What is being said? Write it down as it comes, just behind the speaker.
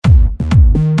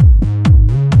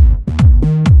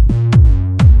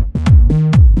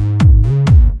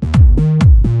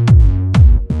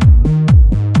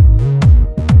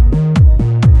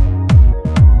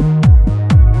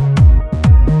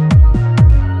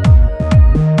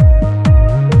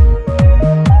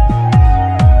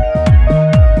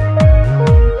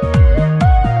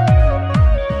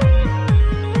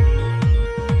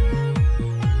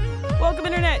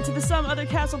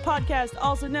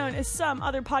also known as some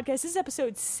other podcasts. This is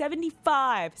episode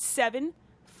 75. 7-5.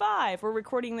 We're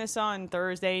recording this on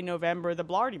Thursday, November the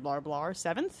blardy blar blar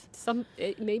 7th.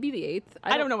 Maybe the 8th.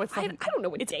 I don't know what I don't know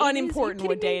what it's day unimportant it is.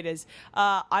 what day it is.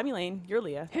 I'm Elaine. You're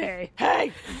Leah. Hey.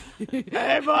 Hey!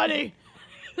 Hey, buddy!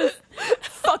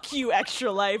 Fuck you,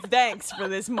 Extra Life. Thanks for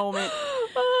this moment.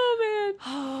 Oh,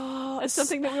 man. It's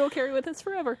something that we will carry with us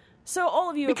forever. So all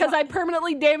of you... Because I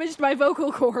permanently damaged my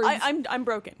vocal cords. I'm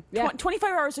broken. Yeah.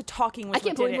 25 hours of talking was I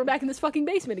can't believe we're back in this fucking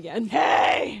basement again.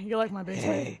 Hey! You like my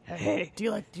basement? Hey. Do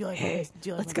you like my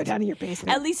basement? Let's go down to your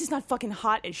basement. At least it's not fucking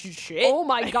hot as shit. Oh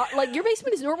my god. Like, your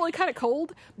basement is normally kind of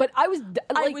cold, but I was...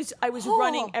 I was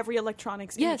running every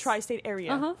electronics in the tri-state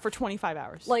area for 25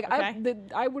 hours. Like, okay?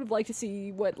 I would have liked to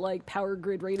see what, like, power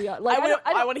grid radio... Like,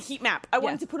 I want a heat map. I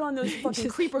wanted to put on those fucking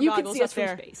creeper you goggles can see us up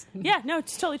there. from space. Yeah, no,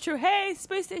 it's totally true. Hey,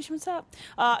 space station, what's up?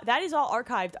 That is all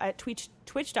archived at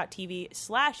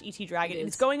twitch.tv/etdragon.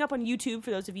 It's going up on YouTube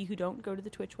for those of you who don't go to the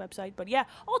Twitch website. But yeah,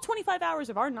 all 25 hours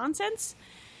of our nonsense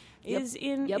is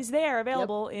there,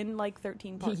 available in like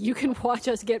 13 parts. You can watch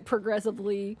us get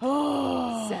progressively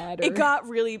sadder. It got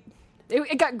really...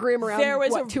 It got grim around,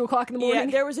 2 o'clock in the morning?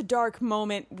 Yeah, there was a dark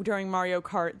moment during Mario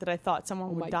Kart that I thought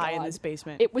someone would die in this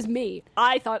basement. It was me.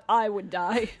 I thought I would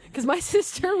die because my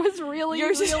sister was really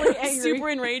angry. Super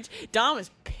enraged. Dom was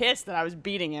pissed that I was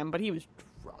beating him, but he was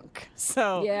drunk.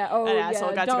 So that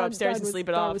asshole got to go upstairs and sleep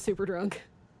it off. Don was super drunk.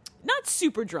 Not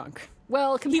super drunk.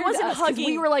 Well, compared he wasn't to us, hugging.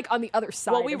 We were like on the other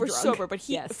side. Well, we were drunk. sober, but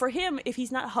for him, if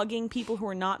he's not hugging people who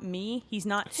are not me, he's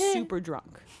not super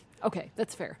drunk. Okay,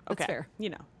 that's fair. That's fair. You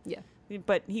know. Yeah.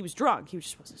 But he was drunk. He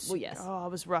just wasn't. Well, yes. Oh,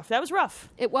 it was rough. That was rough.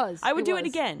 It was. I would do it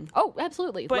again. Oh,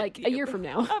 absolutely. But, like a year from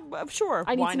now. Sure.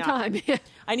 I need some time.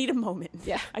 I need a moment.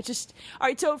 Yeah. All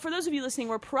right. So for those of you listening,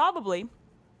 we're probably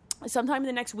sometime in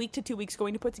the next week to 2 weeks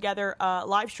going to put together a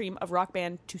live stream of Rock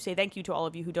Band to say thank you to all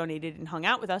of you who donated and hung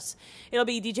out with us. It'll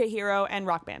be DJ Hero and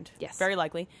Rock Band. Yes. Very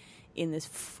likely. In this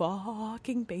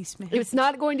fucking basement. It's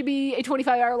not going to be a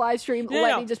 25-hour live stream.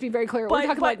 Let me just be very clear. We're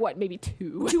talking like, maybe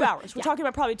 2? 2 hours. We're talking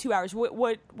about probably 2 hours. What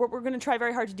we're going to try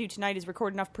very hard to do tonight is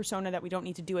record enough persona that we don't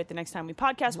need to do it the next time we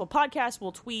podcast. We'll podcast,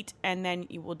 we'll tweet, and then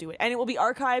we'll do it. And it will be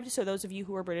archived, so those of you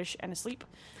who are British and asleep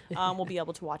will be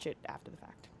able to watch it after the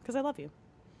fact. Because I love you.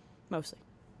 Mostly.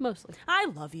 I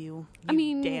love you. I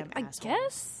mean, damn I assholes.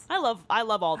 guess. I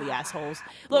love all the assholes.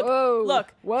 Look,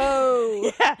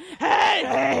 Whoa. Yeah.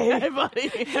 Hey, buddy.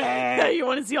 Hey, you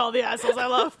want to see all the assholes I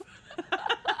love?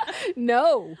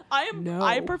 No. I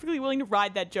am perfectly willing to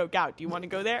ride that joke out. Do you want to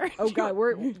go there? Oh God,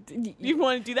 you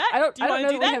want to do that? I don't do you know want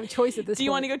to do that that? we have a choice at this Do you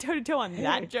want point. to go toe to toe on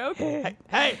that joke? Hey.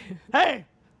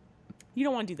 You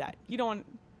don't want to do that. You don't want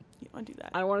to do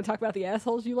that. I don't want to talk about the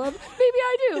assholes you love. Maybe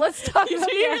I do. Let's talk about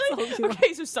the assholes you love.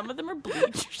 Okay, so some of them are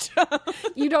bleached.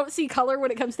 You don't see color when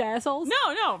it comes to assholes?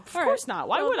 No, of course not.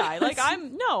 Why would I? Like,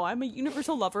 I'm a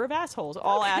universal lover of assholes.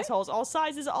 All assholes, all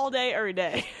sizes, all day, every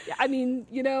day. I mean,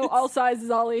 all sizes,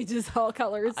 all ages, all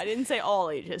colors. I didn't say all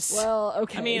ages. Well,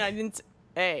 okay. I mean, I didn't.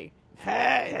 Hey.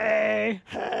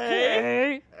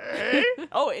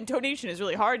 Oh, intonation is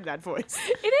really hard in that voice.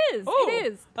 It is. Oh. It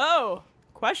is. Oh.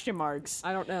 Question marks.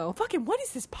 I don't know. Fucking, what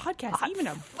is this podcast even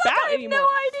about I have anymore? no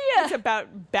idea. It's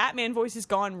about Batman voices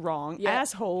gone wrong,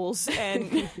 assholes,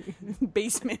 and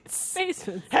basements.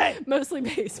 Basements. Hey. Mostly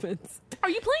basements. Are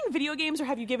you playing video games or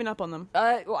have you given up on them?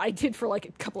 Well, I did for like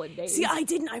a couple of days. See, I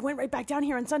didn't. I went right back down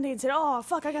here on Sunday and said, oh,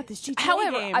 fuck, I got this GTA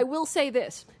However, game. I will say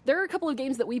this. There are a couple of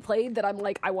games that we played that I'm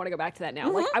like, I want to go back to that now.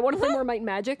 Like, I want to play more Might and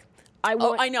Magic. I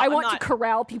want to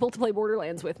corral people to play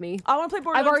Borderlands with me. I want to play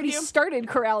Borderlands I've already with you. started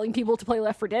corralling people to play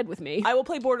Left 4 Dead with me. I will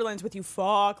play Borderlands with you.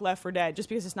 Fuck Left 4 Dead, just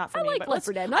because it's not for me. I like Left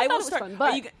 4 Dead. I thought it was fun.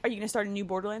 But are you going to start a new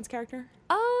Borderlands character?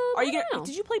 Are you gonna?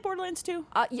 Did you play Borderlands 2?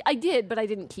 I did, but I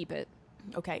didn't keep it.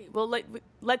 Okay. Well,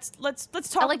 let's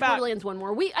talk I like about Borderlands 1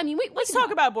 more. Let's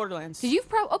talk about Borderlands. You've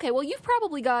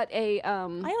probably got a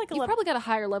you've probably got a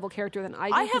higher level character than I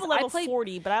do. I have a level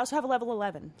 40, but I also have a level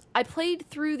 11. I played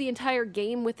through the entire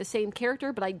game with the same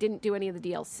character, but I didn't do any of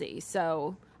the DLC.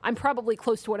 So I'm probably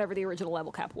close to whatever the original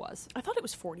level cap was. I thought it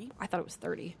was 40. I thought it was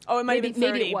 30. Oh, it might have been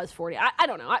 30. Maybe it was 40. I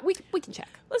don't know. We can check.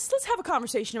 Let's have a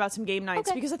conversation about some game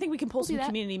nights because I think we can pull some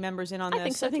community members in on this.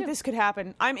 Think so, I think too. this could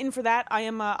happen. I'm in for that. I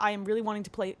am really wanting to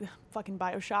play fucking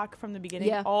BioShock from the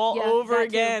beginning over over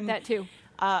again. That too.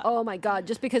 Oh my God!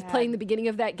 Just because playing the beginning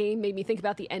of that game made me think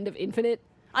about the end of Infinite.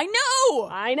 I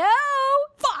know.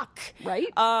 Fuck. Right.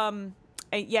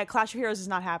 Yeah, Clash of Heroes is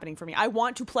not happening for me. I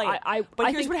want to play it,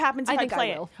 but here's what happens if I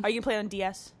play it. Are you gonna play it on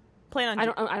DS? Play it on. I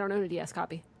don't own a DS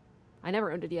copy. I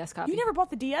never owned a DS copy. You never bought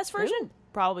the DS version? Really?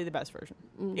 Probably the best version.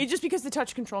 It's just because the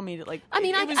touch control made it like... I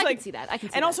mean, I can see that.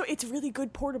 And also, it's really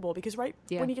good portable because when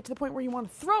you get to the point where you want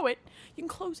to throw it, you can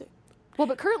close it. Well,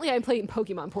 but currently I'm playing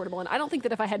Pokemon Portable, and I don't think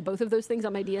that if I had both of those things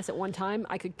on my DS at one time,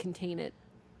 I could contain it.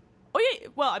 Oh, yeah.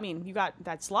 Well, I mean, you got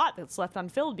that slot that's left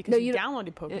unfilled because you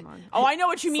downloaded Pokemon. I know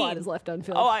what you mean. Slot is left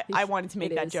unfilled. Oh, I wanted to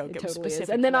make that joke. It was totally specific. Is.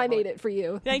 And then I made it for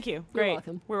you. Thank you. Great. You're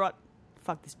welcome. We're what?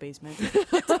 Fuck this basement.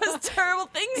 It does terrible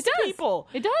things to people.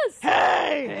 It does.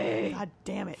 Hey! God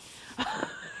damn it. So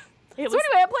anyway,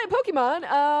 I'm playing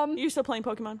Pokemon. You're still playing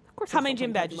Pokemon? Of course. How many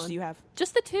gym badges do you have?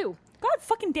 Just the 2. God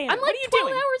fucking damn it. I'm like what are you 12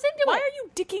 doing? hours into Why it. are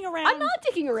you dicking around? I'm not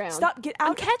dicking around. Stop. Get out.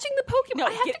 I'm catching the Pokemon. No,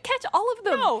 I have to catch all of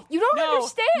them. No. You don't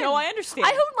understand. No, I understand.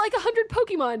 I own like 100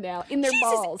 Pokemon now in their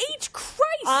balls. Jesus H. Christ.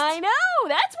 I know.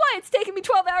 That's why it's taken me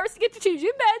 12 hours to get to 2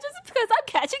 gym badges. It's because I'm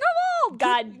catching them all.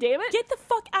 God damn it. Get the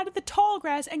fuck out of the tall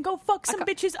grass and go fuck some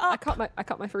bitches up. I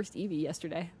caught my first Eevee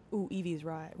yesterday. Ooh, Eevee's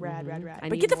rad.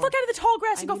 But need get the more. fuck out of the tall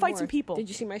grass and go fight some people. Did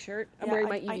you see my shirt? I'm wearing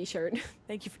my Eevee shirt.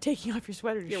 Thank you for taking off your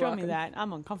sweater to You're show welcome. me that.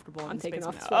 I'm uncomfortable. I'm in taking space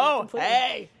off now. the sweater Oh, completely.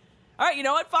 hey. All right, you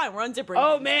know what? Fine, we're unzipping.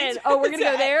 Oh, man. Oh, we're going to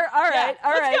go there? All right. Yeah,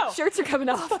 let's go. Shirts are coming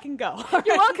off. Let's fucking go.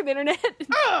 You're welcome, Internet.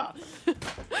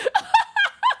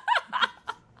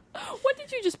 What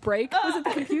did you just break? Was it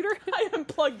the computer? I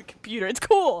unplugged the computer. It's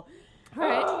cool.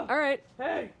 All right.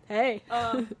 Hey.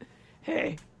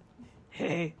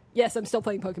 Hey. Yes, I'm still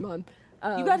playing Pokemon.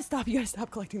 You gotta stop. You gotta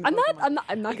stop collecting the I'm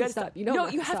Pokemon. not going to stop. You know, no,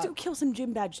 you have to kill some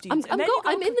gym badge dudes. I'm in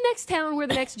the next town where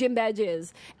the next gym badge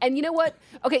is. And you know what?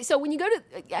 Okay, so when you go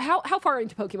to... How far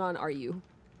into Pokemon are you?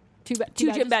 Two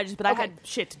gym badges, but okay. I had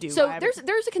shit to do. So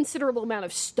there's a considerable amount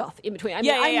of stuff in between. I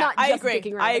mean, I'm not I just agree.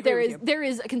 dicking around. I agree There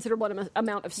is a considerable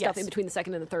amount of stuff in between the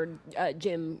second and the third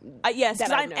gym. Yes,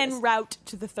 because I'm en route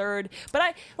to the third. But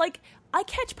I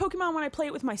catch Pokemon when I play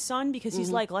it with my son because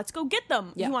he's like, let's go get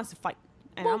them. Yeah. He wants to fight.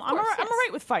 And I'm all right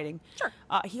with fighting. Sure.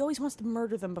 He always wants to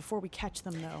murder them before we catch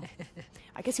them, though.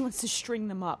 I guess he wants to string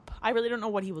them up. I really don't know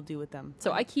what he will do with them.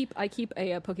 So I keep a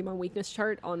Pokemon weakness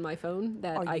chart on my phone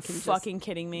that I can. Fucking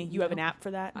kidding me? You have an app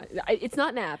for that? It's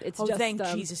not an app. It's just. Thank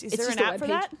Jesus! Is there an app for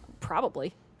that?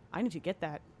 Probably. I need to get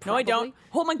that. Probably. No, I don't.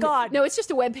 Oh my God! No, it's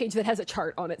just a web page that has a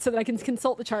chart on it, so that I can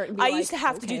consult the chart and be I used to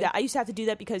have to do that. I used to have to do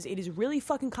that because it is really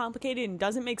fucking complicated and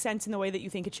doesn't make sense in the way that you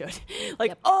think it should.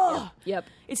 Yep.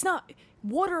 It's not.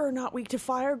 Water are not weak to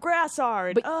fire, grass are.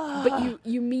 And, but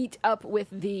you meet up with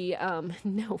the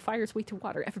no, fire's weak to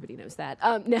water. Everybody knows that.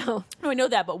 No, I know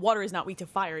that, but water is not weak to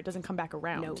fire. It doesn't come back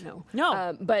around.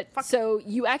 No. So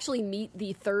you actually meet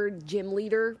the third gym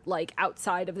leader like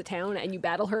outside of the town, and you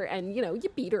battle her, and you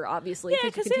beat her obviously. Yeah,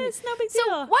 because it's no big deal.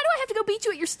 So why do I have to go beat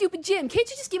you at your stupid gym? Can't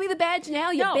you just give me the badge now,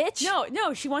 you bitch?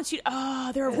 No. She wants you.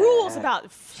 There are rules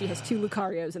about. She has 2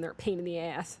 Lucarios, and they're a pain in the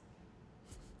ass.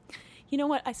 You know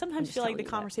what? I sometimes feel like the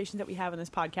conversations that we have on this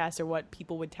podcast are what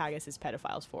people would tag us as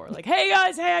pedophiles for. Like, hey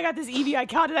guys, I got this Eevee, I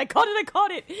caught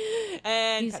it.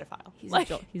 And he's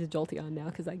pedophile. He's a Jolteon now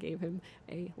because I gave him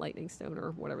a lightning stone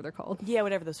or whatever they're called. Yeah,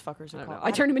 whatever those fuckers are called.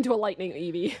 I turned him into a lightning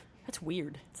Eevee. That's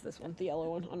weird. It's this one, the yellow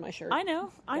one on my shirt. I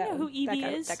know who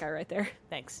Eevee is. That guy right there.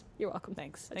 Thanks. You're welcome.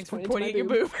 Thanks for pointing at your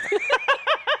boob.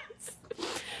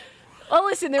 Well,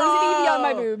 listen, there was an Eevee on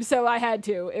my boob, so I had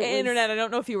to. Internet, I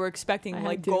don't know if you were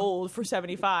expecting gold for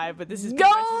 75, but this is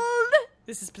gold.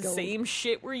 This is the same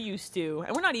shit we're used to,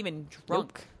 and we're not even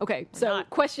drunk. Nope. Okay,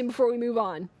 question before we move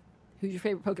on: who's your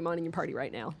favorite Pokemon in your party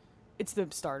right now? It's the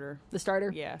starter. The starter?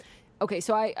 Yeah. Okay,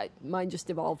 so mine just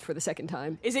evolved for the second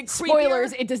time. Is it creepier?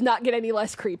 Spoilers, it does not get any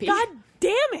less creepy. God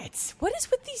damn it! What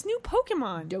is with these new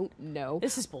Pokemon? Don't know.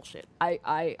 This is bullshit.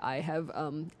 I have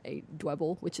a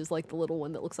Dwebble, which is like the little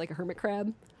one that looks like a hermit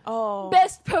crab. Oh.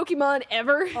 Best Pokemon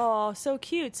ever. Oh, so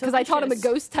cute. Because I taught him a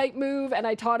ghost type move, and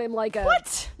I taught him like a...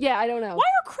 What? Yeah, I don't know. Why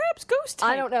are crabs ghost type?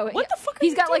 I don't know. What the fuck are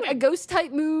He's got doing? like a ghost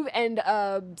type move and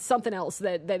something else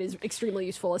that is extremely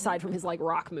useful aside from his like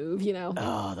rock move,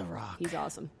 Oh, the rock. He's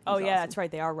awesome. That's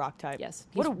right. They are rock type. Yes.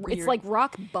 What a weird... It's like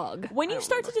rock bug. When you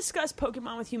start to discuss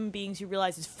Pokemon with human beings, you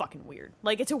realize it's fucking weird.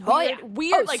 Like, it's a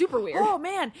weird, like... super weird. Oh,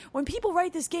 man. When people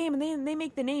write this game and they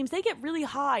make the names, they get really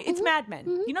high. It's Mad Men.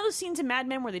 Mm-hmm. You know those scenes in Mad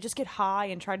Men where they just get high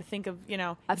and try to think of,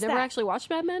 I've never actually watched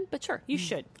Mad Men, but sure. You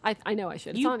should. I know I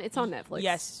should. It's on Netflix.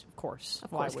 Yes, of course.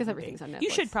 Of course, because everything's on Netflix.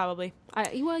 You should probably.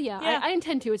 I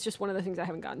intend to. It's just one of the things I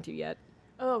haven't gotten to yet.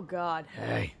 Oh, God.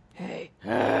 Hey.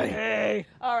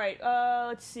 All right,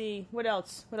 let's see. What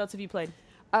else? What else have you played?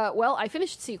 Well, I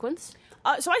finished Sequence.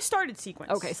 So I started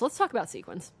Sequence. Okay, so let's talk about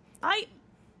Sequence. I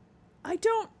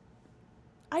don't...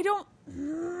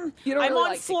 You don't I'm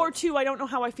really on floor Sequence. 2. I don't know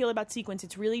how I feel about Sequence.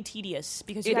 It's really tedious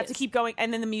because you have to keep going,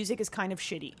 and then the music is kind of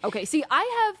shitty. Okay, see,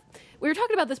 I have we were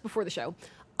talking about this before the show.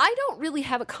 I don't really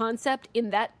have a concept in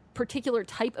that particular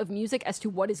type of music as to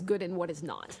what is good and what is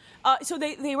not. So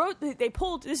they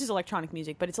pulled, this is electronic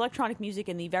music, but it's electronic music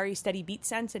in the very steady beat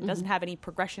sense. It doesn't have any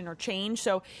progression or change.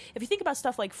 So if you think about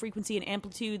stuff like frequency and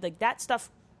amplitude, like that stuff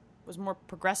was more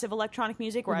progressive electronic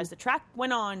music, whereas the track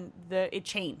went on, it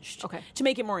changed to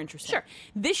make it more interesting. Sure.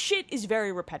 This shit is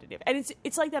very repetitive, and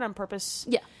it's like that on purpose.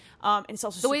 Yeah. And it's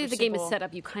also the way that the simple. game is set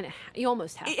up, you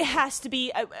almost have. It has to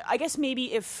be. I guess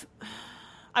maybe if.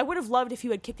 I would have loved if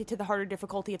you had kicked it to the harder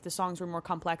difficulty if the songs were more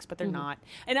complex, but they're not.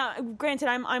 And granted,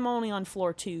 I'm only on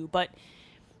floor 2, but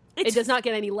it does not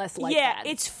get any less like that.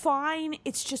 Yeah, it's fine.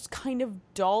 It's just kind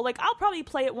of dull. Like, I'll probably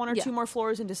play it 1 or 2 more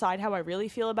floors and decide how I really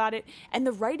feel about it. And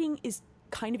the writing is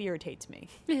kind of irritates me.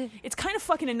 It's kind of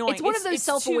fucking annoying. It's one of those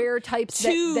self-aware types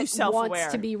that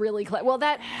wants to be really clever. Well,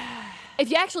 that... If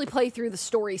you actually play through, the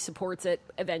story supports it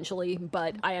eventually,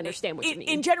 but I understand what you mean.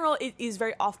 In general, it is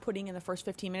very off-putting in the first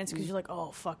 15 minutes because you're like,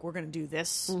 oh, fuck, we're going to do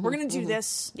this. We're going to do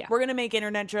this. Yeah. We're going to make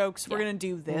internet jokes. We're going to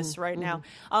do this now.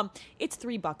 It's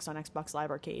 $3 on Xbox Live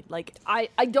Arcade. Like I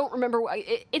don't remember.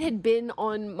 It had been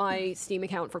on my Steam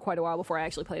account for quite a while before I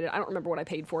actually played it. I don't remember what I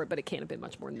paid for it, but it can't have been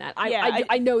much more than that.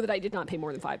 I know that I did not pay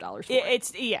more than $5 for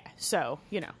it. So,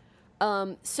 you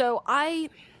know. So I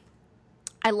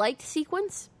liked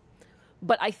Sequence.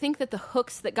 But I think that the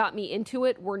hooks that got me into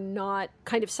it were not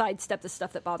kind of sidestep the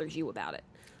stuff that bothers you about it.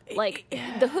 Like,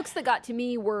 the hooks that got to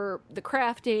me were the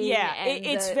crafting. Yeah,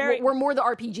 and were more the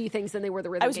RPG things than they were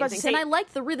the rhythm game things. And I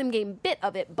liked the rhythm game bit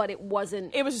of it, but it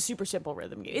wasn't... It was a super simple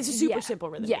rhythm game. It's a super simple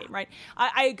rhythm game, right?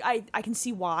 I can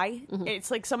see why.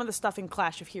 It's like some of the stuff in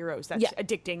Clash of Heroes that's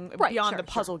addicting beyond the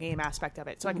puzzle game aspect of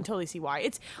it. So I can totally see why.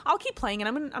 I'll keep playing,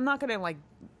 and I'm not going to, like,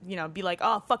 you know, be like,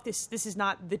 oh, fuck this. This is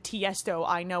not the Tiesto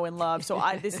I know and love, so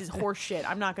this is horse shit.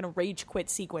 I'm not going to rage quit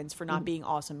Sequence for not being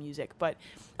awesome music, but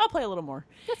I'll play a little more.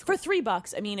 For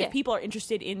 $3, I mean, if people are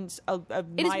interested in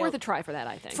it is worth a try for that,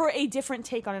 I think. For a different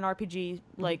take on an RPG,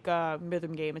 like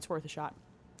rhythm game, it's worth a shot.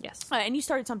 Yes. And you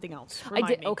started something else. I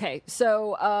did. Me. Okay,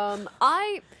 so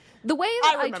the way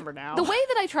that I remember now. The way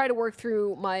that I try to work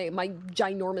through my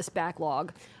ginormous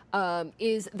backlog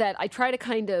is that I try to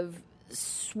kind of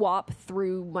swap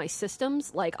through my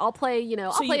systems. Like, I'll play,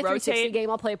 I'll play a 360 game,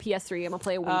 I'll play a PS3 game, I'll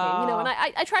play a Wii game, and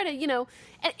I try to,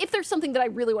 and if there's something that I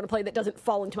really want to play that doesn't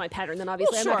fall into my pattern, then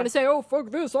obviously I'm not going to say, oh,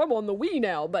 fuck this, I'm on the Wii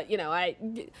now. But,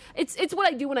 it's what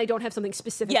I do when I don't have something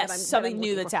specific something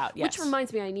new that's out. Yes. Which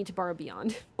reminds me, I need to borrow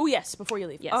Beyond. Oh, yes, before you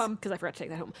leave. Yes, because I forgot to take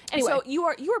that home. Anyway. So you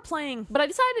are playing... But I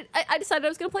decided I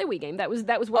was going to play a Wii game. That was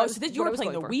what I was you were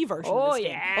playing the Wii version of this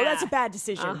game. Oh, that's a bad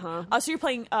decision. So you're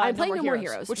playing I'm playing No More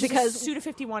Heroes. Which is a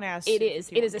Suda51 ass. It is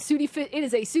a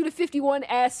Suda51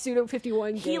 ass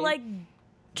Suda51 game. He, like,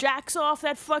 jacks off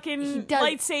that fucking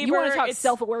lightsaber. You want to talk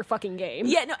self-aware fucking game.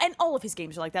 Yeah, no, and all of his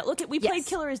games are like that. Look, we played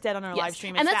Killer is Dead on our live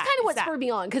stream. And that's kind of what spurred me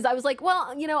on, because I was like,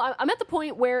 well, I'm at the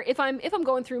point where if I'm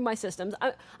going through my systems, I'm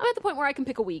at the point where I can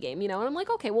pick a Wii game, and I'm like,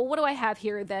 okay, well, what do I have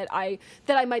here that I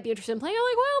might be interested in playing? I'm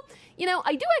like, well,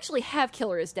 I do actually have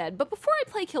Killer is Dead, but before I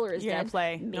play Killer is Dead,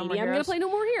 maybe I'm going to play No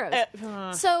More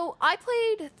Heroes. So I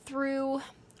played through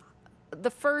the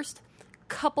first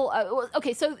couple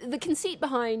so the conceit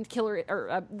behind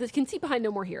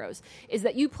No More Heroes is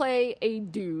that you play a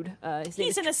dude.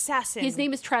 He's an assassin. His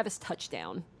name is Travis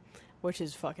Touchdown. Which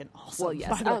is fucking awesome. Well,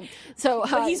 yes.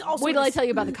 But he's also wait till I tell you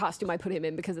about the costume I put him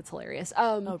in, because it's hilarious.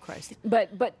 Oh, Christ.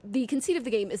 But the conceit of the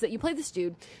game is that you play this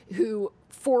dude who,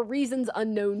 for reasons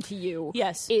unknown to you,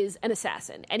 is an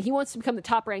assassin. And he wants to become the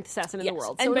top-ranked assassin in the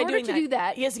world. So in order to do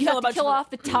that, he has to you have to kill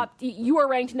off the top... You are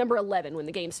ranked number 11 when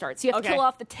the game starts. You have to kill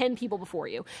off the 10 people before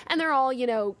you. And they're all,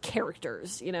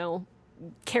 characters,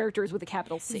 characters with a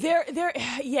capital C.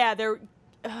 They're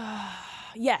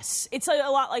yes, it's a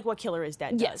lot like what Killer is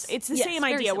Dead does. Yes. It's the same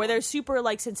idea, where there's super,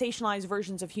 like, sensationalized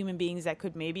versions of human beings that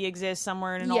could maybe exist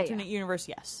somewhere in an alternate universe.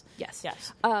 Yes.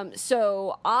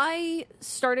 So I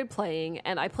started playing,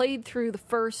 and I played through the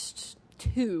first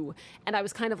 2, and I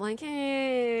was kind of like,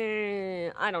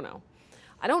 I don't know.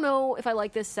 I don't know if I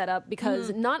like this setup,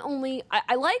 because not only...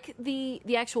 I like the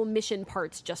actual mission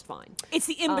parts just fine. It's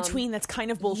the in-between that's kind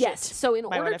of bullshit. Yes, so in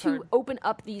order to open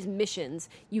up these missions,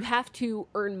 you have to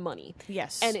earn money.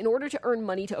 Yes. And in order to earn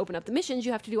money to open up the missions,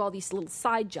 you have to do all these little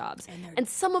side jobs. And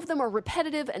some of them are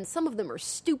repetitive, and some of them are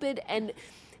stupid, and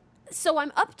so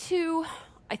I'm up to...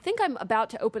 I think I'm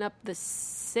about to open up the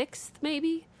 6th,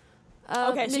 maybe,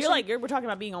 okay, mission. so we're talking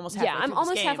about being almost halfway through this game. Yeah, I'm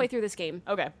almost halfway through this game.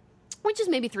 Okay. Which is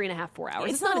maybe 3.5, 4 hours.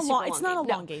 It's not a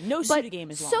long game. No Suda game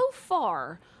is long. So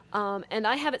far, and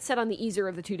I have it set on the easier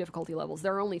of the 2 difficulty levels.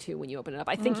 There are only 2 when you open it up.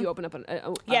 I think you open up when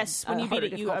you beat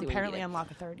it, you apparently unlock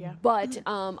a 3rd. Yeah. But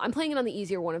I'm playing it on the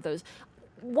easier one of those.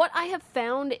 What I have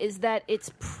found is that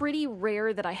it's pretty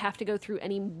rare that I have to go through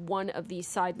any one of these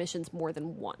side missions more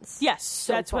than once. Yes,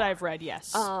 that's what I've read,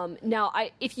 yes. Now,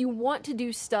 if you want to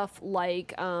do stuff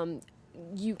like...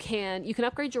 you can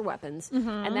upgrade your weapons,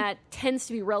 and that tends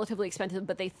to be relatively expensive,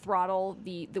 but they throttle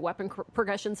the weapon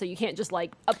progression, so you can't just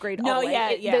like upgrade all the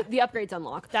way. The upgrades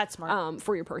unlock. That's smart.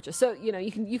 For your purchase. So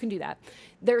you can do that.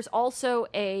 There's also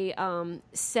a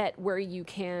set where you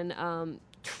can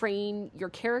train your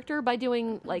character by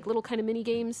doing like little kind of mini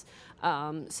games.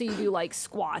 So you do like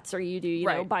squats, or you do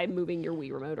know by moving your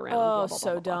Wii remote around. Oh, blah, blah, blah,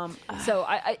 so blah, blah. dumb. So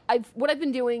what I've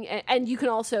been doing, and you can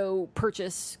also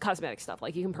purchase cosmetic stuff.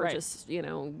 Like you can purchase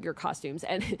your costumes.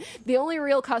 And the only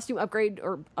real costume upgrade,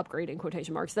 or upgrade in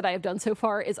quotation marks, that I have done so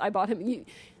far is I bought him.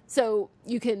 So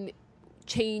you can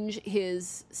change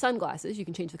his sunglasses. You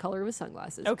can change the color of his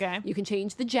sunglasses. Okay. You can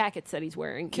change the jackets that he's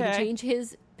wearing. Okay. You can change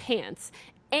his pants.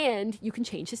 And you can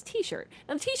change his T-shirt.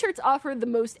 Now, the T-shirts offer the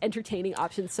most entertaining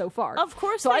options so far. Of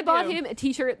course, so I bought do. him a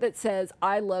T-shirt that says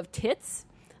 "I love tits,"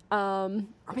 or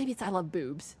maybe it's "I love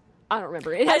boobs." I don't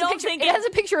remember. It has a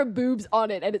picture of boobs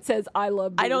on it, and it says "I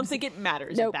love boobs." I don't think it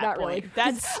matters. Nope, at that not point. really.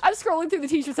 That's I'm scrolling through the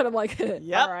T-shirts, and I'm like,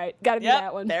 all right, got to be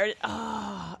that one. There it is.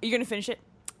 Oh, you're gonna finish it?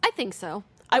 I think so.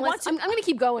 I'm going to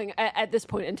keep going at this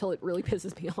point until it really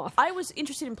pisses me off. I was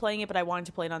interested in playing it, but I wanted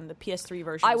to play it on the PS3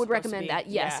 version. I would recommend that.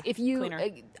 Yes, if you, cleaner.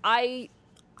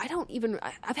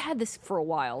 I've had this for a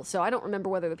while, so I don't remember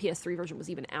whether the PS3 version was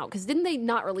even out. Because didn't they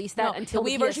not release that until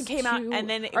the Wii version came out, and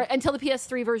then until the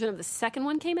PS3 version of the second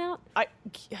one came out?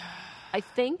 I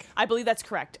think. I believe that's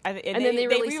correct. And then they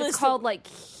released it's called like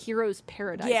Heroes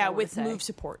Paradise. Yeah, with move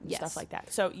support and stuff like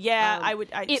that. So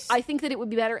I think that it would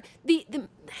be better. The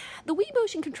Wii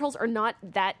motion controls are not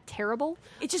that terrible.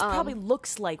 It just probably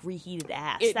looks like reheated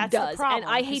ass. It That's does, the problem.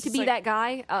 and I hate to be that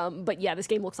guy. But yeah, this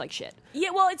game looks like shit.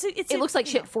 Yeah, well, it looks like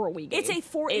shit for a Wii game. It's a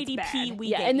 480p Wii game.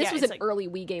 Yeah, and this was an early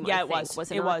Wii game. Yeah, I it think, was.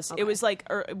 wasn't it was. Okay. It was like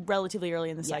relatively early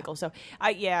in the cycle. So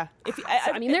I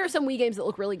mean, there are some Wii games that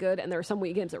look really good, and there are some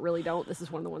Wii games that really don't. This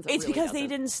is one of the ones that it's really because doesn't. they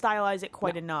didn't stylize it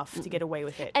quite enough to get away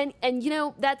with it. And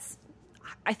that's.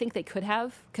 I think they could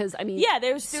have, because I mean,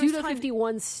 there's Suda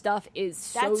 51 stuff is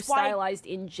so stylized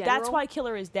in general. That's why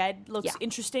Killer is Dead looks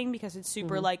interesting, because it's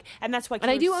super and that's why.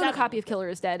 And I do own a copy of Killer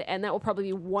is Dead, and that will probably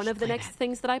be one of the next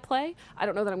things that I play. I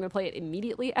don't know that I'm going to play it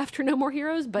immediately after No More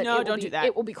Heroes, but don't do that.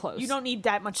 It will be close. You don't need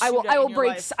that much. I will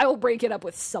break. Life. I will break it up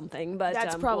with something, but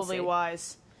that's probably we'll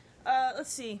wise.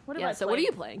 Let's see. What am I playing? So what are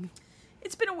you playing?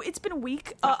 It's been a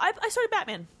week. I started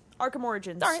Batman Arkham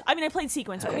Origins. All right. I mean, I played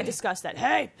Sequence, but we discussed that.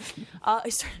 Hey, I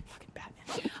started fucking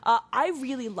Batman. I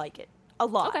really like it a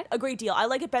lot, a great deal. I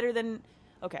like it better than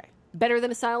better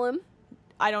than Asylum.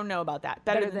 I don't know about that.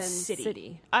 Better than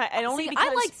City. I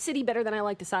liked City better than I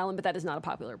liked Asylum, but that is not a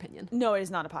popular opinion. No, it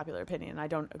is not a popular opinion. I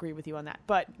don't agree with you on that.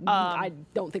 But I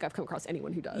don't think I've come across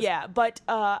anyone who does. Yeah, but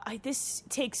this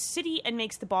takes City and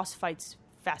makes the boss fights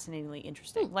fascinatingly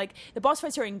interesting. Like, the boss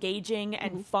fights are engaging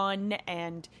and fun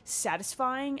and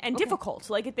satisfying and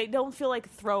difficult. Like, they don't feel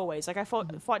like throwaways. Like, I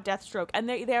fought Deathstroke, and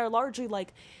they are largely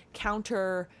like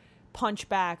counter punch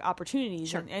back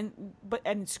opportunities and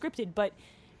scripted, but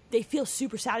they feel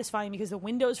super satisfying because the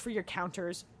windows for your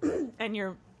counters and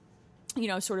your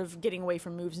sort of getting away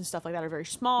from moves and stuff like that are very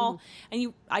small.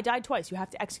 And I died twice. You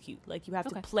have to execute. Like, you have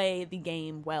to play the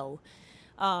game well.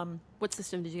 What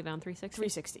system did you get on? 360?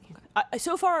 360. Okay.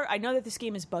 So far, I know that this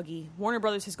game is buggy. Warner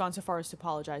Brothers has gone so far as to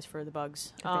apologize for the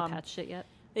bugs. Have they patched it yet?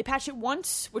 They patched it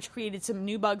once, which created some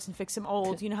new bugs and fixed some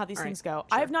old. You know how these things go. Sure.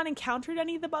 I have not encountered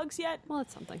any of the bugs yet. Well,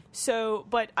 that's something. So,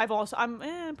 but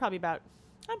I'm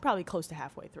probably close to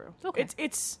halfway through. Okay.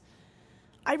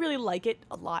 I really like it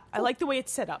a lot. I like the way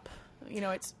it's set up.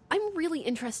 I'm really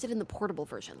interested in the portable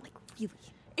version. Like, really.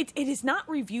 It is not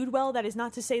reviewed well. That is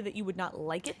not to say that you would not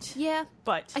like it. Yeah,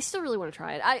 but I still really want to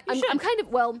try it. I'm kind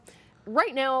of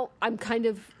right now. I'm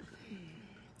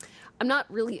not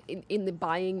really in the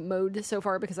buying mode so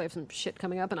far because I have some shit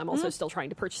coming up, and I'm also still trying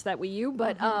to purchase that Wii U.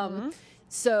 But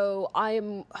so I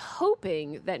am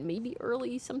hoping that maybe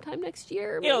early sometime next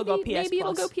year, it'll go PS maybe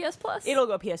Plus. It'll go PS Plus. It'll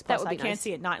go PS Plus. That would be I can't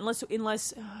see it not unless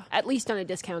at least on a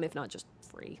discount, if not just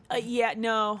free.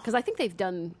 No, because I think they've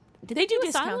done. Did they do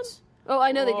discounts? Oh,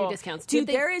 I know they do discounts. Dude,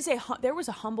 there was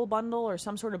a Humble Bundle or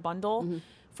some sort of bundle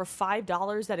for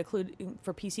 $5 that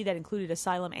for PC that included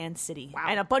Asylum and City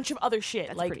and a bunch of other shit.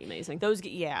 That's like, pretty amazing. Those,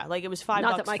 like it was $5.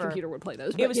 Not that my computer would play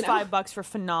those. But, it was $5 for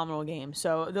phenomenal games.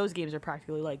 So those games are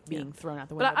practically like being thrown out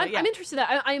the window. But I'm interested.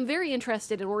 I am very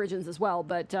interested in Origins as well.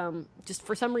 But just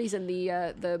for some reason,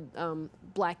 the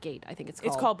Blackgate, I think it's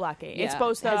called. It's called Blackgate. Yeah. It's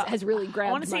supposed to has really I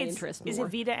grabbed wanna say my it's- interest Is more.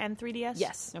 it Vita and 3DS?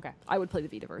 Yes. Okay. I would play the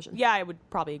Vita version. Yeah, I would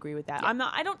probably agree with that. Yeah.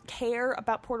 I don't care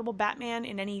about portable Batman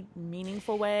in any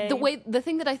meaningful way. The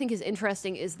thing that I think is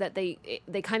interesting is that they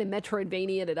kind of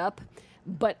Metroidvania'd it up,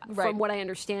 but Right. from what I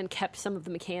understand, kept some of the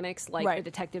mechanics like Right. the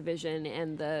detective vision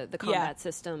and the combat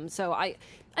system. So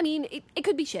I mean, it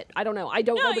could be shit. I don't know. I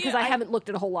don't know because I haven't looked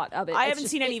at a whole lot of it. I It's haven't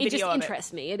just- seen any it video just of it.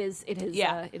 interests me.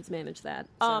 It's managed that.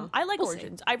 So I like we'll see.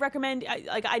 Origins. I recommend.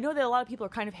 I know that a lot of people are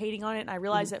kind of hating on it, and I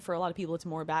realize that for a lot of people it's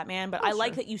more Batman. But I like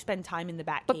sure. that you spend time in the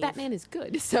Batcave. But Batman is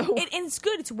good, so and it's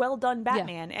good. It's well done,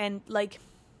 Batman, and like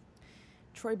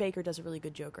Troy Baker does a really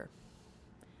good Joker.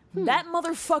 That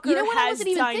motherfucker you know what? I has wasn't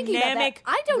even thinking about that. dynamic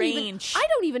I range.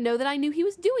 don't even know that I knew he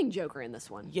was doing Joker in this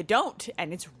one. You don't,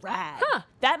 and it's rad. Huh.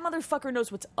 That motherfucker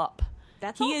knows what's up.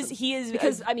 That's he awesome. is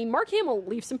because I mean, Mark Hamill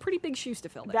leaves some pretty big shoes to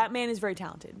fill there. Batman is very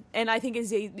talented, and I think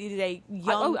is a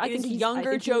young, I think he's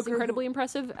younger he's Joker, incredibly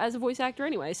impressive as a voice actor.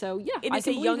 Anyway, so yeah, It I is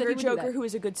can a believe that younger he would do Joker that. who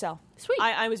is a good sell. Sweet.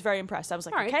 I was very impressed. I was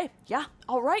like, All right. okay, yeah,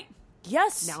 all right,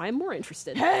 yes. Now I'm more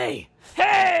interested. hey,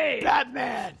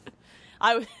 Batman.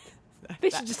 They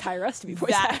should just hire us to be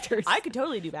voice actors. I could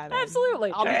totally do Batman.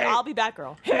 Absolutely. I'll be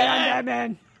Batgirl. Hey, I'm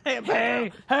Batman.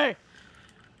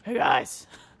 Hey, guys.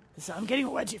 I'm getting a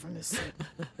wedgie from this suit.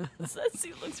 That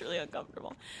suit looks really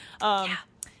uncomfortable. I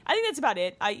think that's about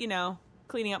it.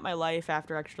 Cleaning up my life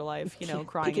after Extra Life.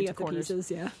 Crying Picking into up the corners.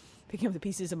 pieces, yeah. Picking up the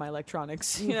pieces of my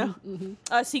electronics.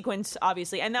 Sequence,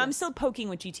 obviously, and I'm still poking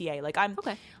with GTA. Like I'm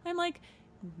like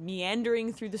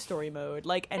meandering through the story mode,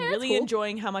 and really cool.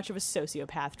 enjoying how much of a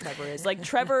sociopath Trevor is. Like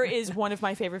Trevor is one of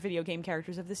my favorite video game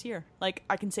characters of this year. Like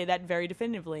I can say that very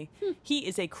definitively. He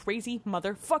is a crazy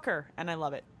motherfucker, and I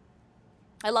love it.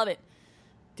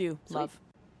 Love.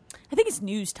 I think it's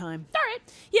news time. All right.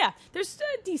 Yeah, there's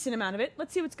a decent amount of it.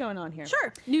 Let's see what's going on here.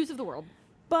 Sure. News of the world.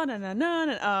 All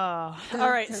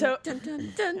right, so I don't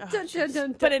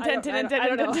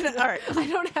know. all right. I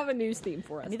don't have a news theme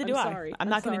for us. Neither I'm do I. sorry. I'm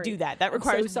not going to do that. That I'm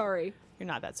requires. so sorry. You're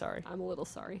not that sorry. I'm a little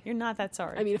sorry. You're not that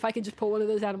sorry. I mean, if I could just pull one of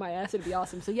those out of my ass, it'd be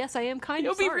awesome. So yes, I am kind it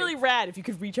of would be sorry. really rad if you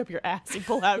could reach up your ass and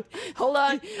pull out. Hold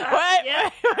on. Wait.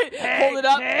 Hold it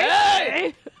up.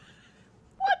 Hey.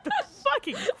 What the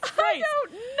fucking Christ? I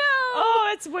don't know. Oh,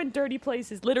 that's when dirty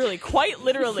places. Literally, quite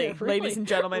literally, Yeah, really, ladies and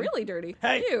gentlemen. Really dirty.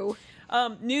 Hey. Ew.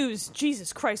 News.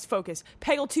 Jesus Christ, focus.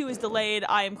 Peggle 2 is delayed.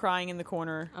 I am crying in the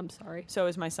corner. I'm sorry. So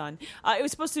is my son. It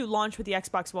was supposed to launch with the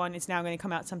Xbox One. It's now going to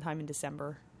come out sometime in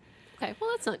December. Okay,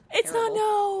 well, that's not It's terrible. not,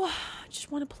 no. I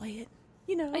just want to play it.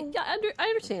 I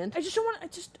understand. I just don't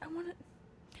want to, I want it.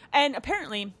 And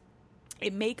apparently,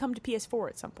 it may come to PS4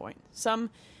 at some point.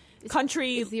 Some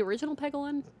country... Is the original Peggle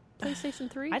on PlayStation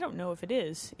 3? I don't know if it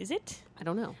is. Is it? I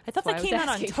don't know. I thought That's that why came was out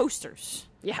on asking. toasters.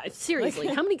 Yeah, seriously.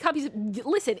 How many copies?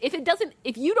 Listen,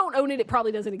 if you don't own it, it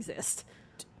probably doesn't exist.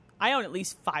 I own at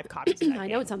least 5 copies of that I game.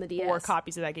 know it's on the DS. 4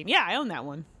 copies of that game. Yeah, I own that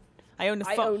one. I own the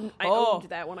phone. I owned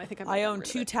that one. I think I own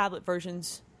 2 tablet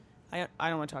versions. I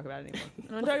don't want to talk about it anymore. I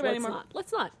don't want to talk about it anymore.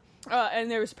 Let's not. And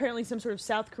there was apparently some sort of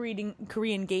South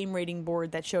Korean game rating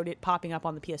board that showed it popping up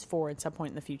on the PS4 at some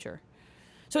point in the future.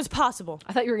 So it's possible.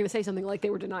 I thought you were going to say something like they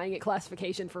were denying it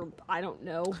classification for, I don't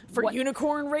know. For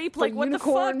unicorn rape? For Like, what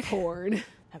unicorn the fuck? porn.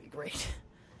 That'd be great.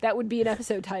 That would be an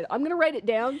episode title. I'm going to write it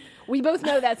down. We both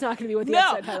know that's not going to be what the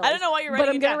No, episode title is. I don't know why you're but writing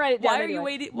I'm it going to down. write it down Why are you anyway.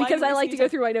 waiting- why are Because you I like to wasting go your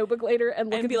through my notebook later and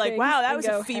look And at be the like, things wow, that and was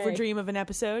go, a fever hey. dream of an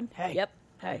episode. Hey. Yep.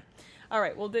 Hey. All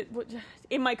right, well,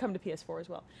 it might come to PS4 as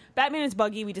well. Batman is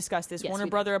buggy. We discussed this. Yes, Warner we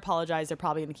did. Brother apologized. They're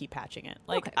probably going to keep patching it.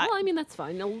 Like, Okay. Well, I mean, that's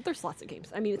fine. No, there's lots of games.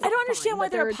 I mean, it's I don't not understand fine, why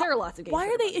but there are lots of games. Why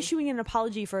that are they buggy. issuing an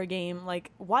apology for a game?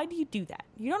 Like, why do you do that?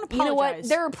 You don't You apologize. know what?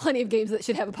 There are plenty of games that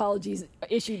should have apologies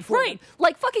issued for Right. them.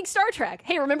 Like fucking Star Trek.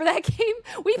 Hey, remember that game?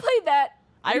 We played that.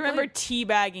 I We remember played-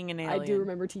 teabagging an alien. I do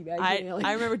remember teabagging an alien.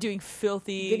 I remember doing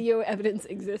filthy. Video evidence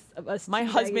exists of us. My teabagging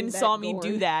husband that saw me Gorn.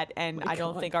 do that, and My I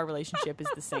don't God. think our relationship is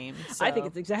the same. I think so-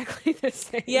 it's exactly the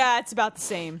same. Yeah, it's about the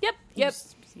same. Yep. You Yep.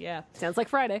 just- yeah. Sounds like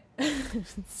Friday.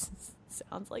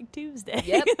 Sounds like Tuesday.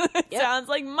 Yep. Yep. Sounds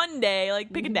like Monday.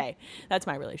 Like, pick a day. That's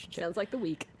my relationship. Sounds like the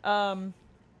week.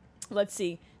 Let's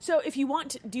see. So if you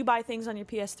want to, do you buy things on your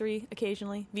PS3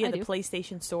 occasionally via I the do.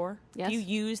 PlayStation Store? Yes. Do you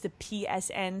use the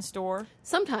PSN store?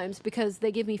 Sometimes because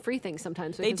they give me free things.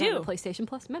 Sometimes because They I'm do. a PlayStation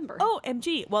Plus member. Oh,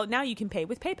 MG. Well, now you can pay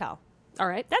with PayPal. all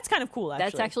right. That's kind of cool, actually.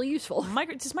 That's actually useful.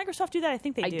 Does Microsoft do that? I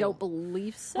think they do. I don't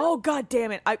believe so. Oh, God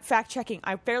damn it. Fact checking.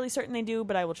 I'm fairly certain they do,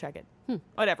 but I will check it.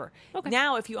 Whatever. Okay.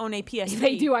 Now, if you own a PS3. If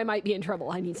they do, I might be in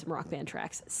trouble. I need some Rock Band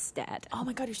tracks. Stat. Oh,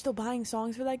 my God. You're still buying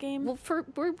songs for that game? Well,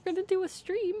 we're going to do a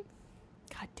stream.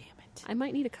 God damn it. I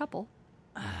might need a couple.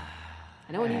 I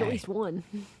know I need at least one.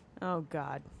 Oh,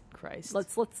 God. Christ.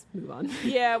 Let's move on.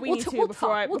 Yeah, we need to we'll before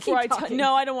talk. I We'll before I keep talking.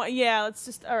 no, I don't want. Yeah, let's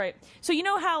just all right. So you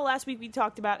know how last week we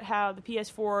talked about how the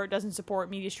PS4 doesn't support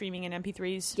media streaming and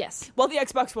MP3s? Yes. Well, the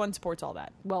Xbox One supports all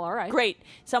that. Well, all right. Great.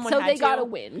 Someone So had they to. got to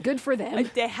win. Good for them.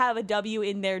 They have a W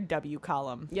in their W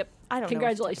column. Yep. I don't know.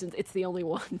 Congratulations. It's the only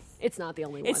one. It's not the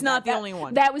only one. It's not the only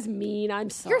one. That was mean. I'm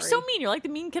sorry. You're so mean. You're like the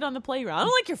mean kid on the playground. I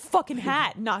don't like your fucking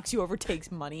hat. Knocks you over,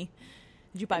 takes money.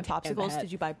 Did you buy popsicles?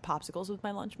 Did you buy popsicles with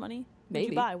my lunch money? What Maybe.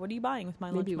 did you buy? What are you buying with my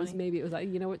lunch money? Maybe it was.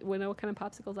 You know what kind of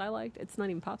popsicles I liked? It's not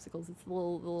even popsicles. It's the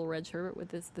little red sherbet with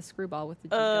the screwball with the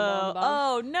gumball on the bottom.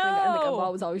 Oh no! And the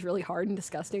gumball was always really hard and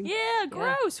disgusting. Yeah,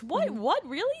 gross. What? Mm-hmm. What?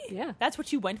 Really? Yeah. That's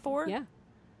what you went for? Yeah.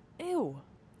 Ew.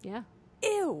 Yeah.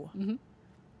 Ew. Mm-hmm.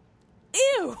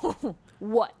 Ew.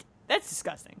 What? That's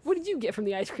disgusting. What did you get from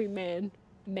the ice cream man?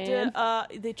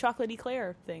 The chocolate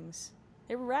eclair things.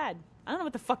 They were rad. I don't know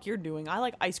what the fuck you're doing. I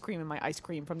like ice cream in my ice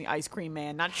cream from the ice cream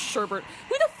man, not sherbet.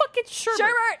 Who the fuck gets sherbet?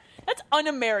 Sherbet! That's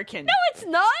un-American. No, it's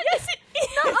not. Yes, it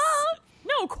is.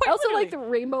 No, quite I also literally. like the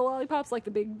rainbow lollipops, like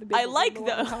the big. I like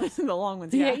rainbow lollipops. the long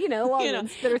ones. Yeah, Yeah, the long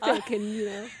ones that are thick and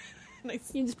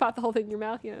nice. you can just pop the whole thing in your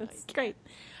mouth. It's great.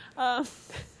 I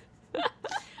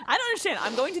don't understand.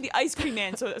 I'm going to the ice cream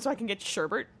man so I can get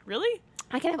sherbet. Really?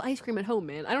 I can have ice cream at home,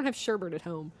 man. I don't have sherbet at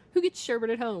home. Who gets sherbet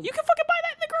at home? You can fucking buy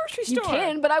that in the grocery You store.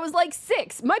 can, but I was like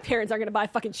 6. My parents aren't going to buy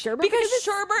fucking sherbet because it's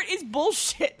sherbet is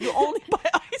bullshit. You only buy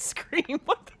ice cream.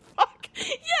 What the fuck?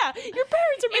 Yeah, your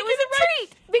parents are making It was a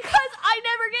treat because I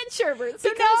never get sherbet. So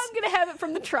now I'm going to have it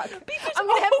from the truck. I'm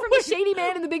going to have it from the shady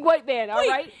man and the big white man, all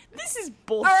right? This is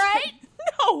bullshit. All right?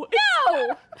 No.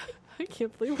 No! I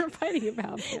can't believe we're fighting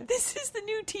about this. This is the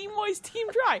new Team Moist, Team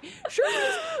Dry.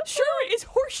 Sherbet is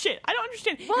horseshit. I don't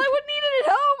understand. Well, I wouldn't eat it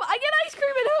at home. I get ice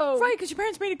cream at home. Right, because your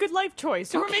parents made a good life choice.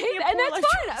 So we're making a poor and that's life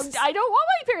fine. choice. I don't want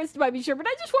my parents to buy me sherbet.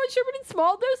 I just want sherbet in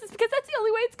small doses because that's the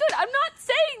only way it's good. I'm not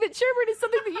saying that sherbet is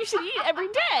something that you should eat every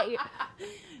day.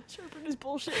 Sherbet is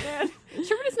bullshit, man.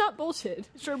 Sherbet is not bullshit.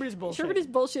 Sherbet is bullshit. Sherbet is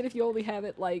bullshit if you only have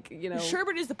it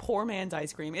Sherbet is the poor man's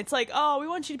ice cream. It's like, oh, we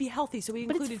want you to be healthy, so we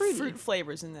But it's included fruity. fruit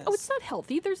flavors in this. Oh, it's not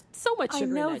healthy. There's so much sugar I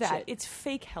know in that shit. It's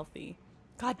fake healthy.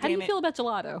 God How damn do you feel about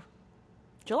gelato?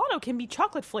 Gelato can be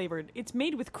chocolate flavored. It's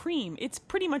made with cream. It's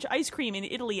pretty much ice cream in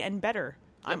Italy and better.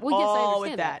 I'm Well, yes, I all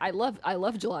understand with that. I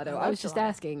love gelato. I was just gelato.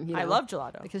 asking. I love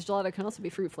gelato. because gelato can also be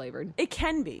fruit flavored. It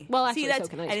can be. Well, actually, See, that's, so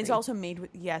can ice and it's cream. also made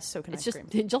with so can It's ice just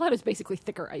cream. gelato is basically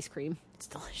thicker ice cream. It's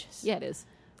delicious. Yeah, it is.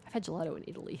 I've had gelato in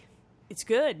Italy, It's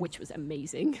good. which was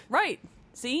amazing. Right.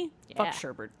 See? Yeah. Fuck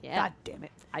sherbet. Yeah. God damn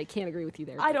it. I can't agree with you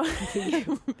there. I but don't.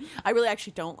 continue. I really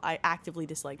actually don't. I actively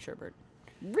dislike sherbet.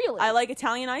 Really? I like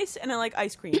Italian ice and I like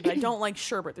ice cream, but I don't like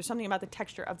sherbet. There's something about the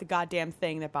texture of the goddamn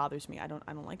thing that bothers me. I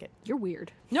don't like it. You're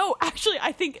weird. No, actually,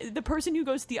 I think the person who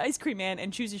goes to the ice cream man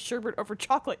and chooses sherbet over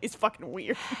chocolate is fucking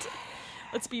weird.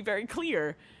 Let's be very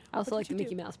clear. I also What like did the you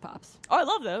Mickey do? Mouse pops. Oh, I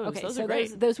love those. Okay, those so are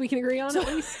great. those we can agree on at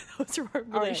least. Those are our All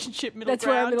right. relationship middle That's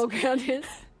ground. where our middle ground is.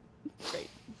 Great.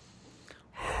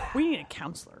 We need a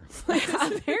counselor.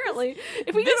 Apparently,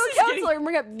 if we go This to is a counselor and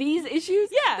bring up these issues,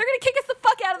 Yeah. they're gonna kick us the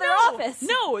fuck out of their office.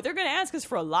 No, they're going to ask us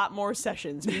for a lot more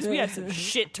sessions because we have some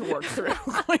shit to work through,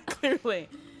 quite clearly.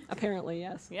 Apparently,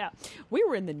 yes. Yeah. We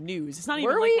were in the news. It's not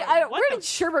even Were like we? what Where the did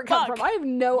sherbet come fuck? from? I have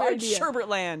no We're idea. in sherbet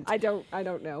land. I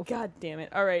don't know. God damn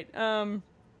it. All right.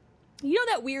 You know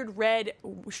that weird red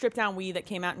stripped down Wii that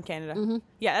came out in Canada? Mm-hmm.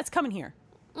 Yeah, that's coming here.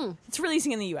 It's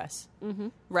releasing in the U.S. Mm-hmm.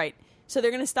 Right. So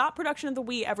they're going to stop production of the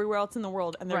Wii everywhere else in the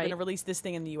world, and they're Right. going to release this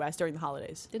thing in the U.S. during the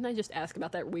holidays. Didn't I just ask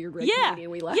about that weird red Yeah,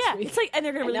 Canadian Wii last yeah. week? It's like, and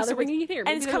they're going to And now release they're it with, bringing it here. and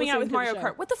Maybe it's they're coming out listening with to the Mario show.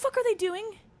 Kart. What the fuck are they doing?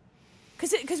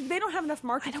 Because they don't have enough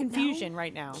market don't confusion know.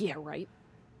 right now. Yeah, right.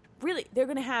 Really, they're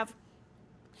going to have.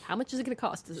 How much is it going to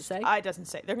cost? Does it say? It doesn't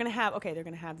say. They're going to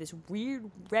have this weird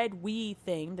red Wii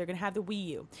thing. They're going to have the Wii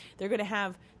U. They're going to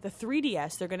have the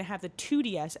 3DS. They're going to have the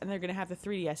 2DS, and they're going to have the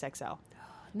 3DS XL.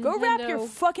 Go wrap your Nintendo.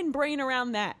 fucking brain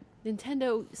around that.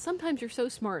 Nintendo, sometimes you're so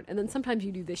smart, and then sometimes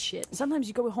you do this shit. Sometimes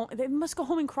you go home. They must go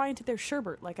home and cry into their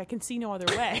sherbet. Like I can see no other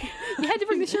way. You had to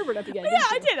bring the sherbet up again. Yeah,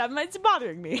 didn't I you? did. It's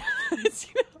bothering me.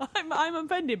 I'm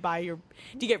offended by your.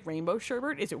 Do you get rainbow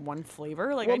sherbet? Is it one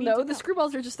flavor? Like Well, I need no, to the know.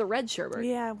 screwballs are just the red sherbet.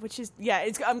 Yeah, which is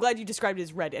I'm glad you described it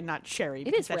as red and not cherry. It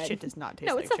because is that red. shit does not taste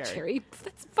No, like it's not cherry.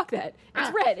 Fuck that.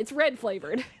 It's red. It's red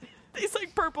flavored. It tastes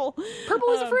like purple. Purple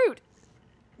is a fruit.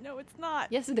 No, it's not.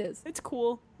 Yes, it is. It's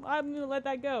cool. I'm gonna let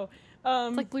that go.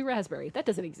 It's like blue raspberry. That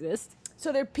doesn't exist.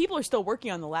 So people are still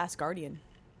working on The Last Guardian.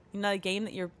 You know, the game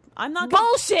that you're. I'm not gonna,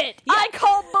 Bullshit! Yeah. I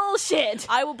call bullshit!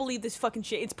 I will believe this fucking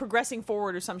shit. It's progressing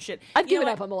forward or some shit. I've You know given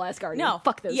what? up on The Last Guardian. No,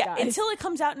 Fuck those guys. Until it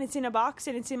comes out and it's in a box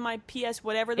and it's in my PS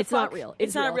whatever the It's fuck. not real.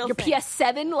 It's not a real Your thing.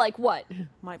 PS7, like what?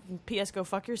 My PS Go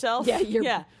fuck yourself. Yeah, you're-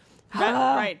 yeah.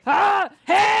 Right.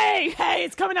 Hey,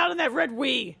 it's coming out in that red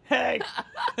Wii. Hey,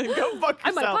 go fuck yourself.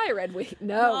 I might buy a red Wii.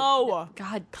 No.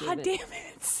 God damn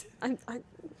it.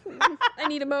 I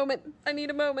need a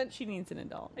moment. She needs an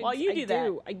adult. Well, you do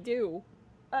that. I do.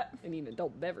 I need an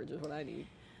adult beverage is what I need.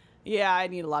 Yeah, I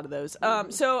need a lot of those.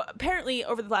 So apparently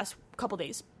over the last couple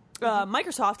days,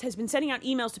 Microsoft has been sending out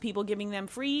emails to people giving them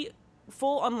free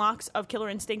full unlocks of Killer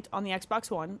Instinct on the Xbox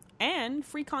One and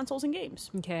free consoles and games.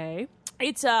 Okay.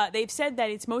 It's they've said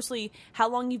that it's mostly how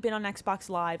long you've been on Xbox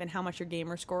Live and how much your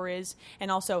gamer score is,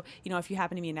 and also, you know, if you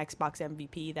happen to be an Xbox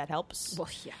MVP, that helps. Well,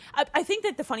 yeah. I think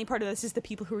that the funny part of this is the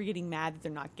people who are getting mad that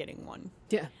they're not getting one.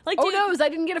 Yeah. Like, oh no, I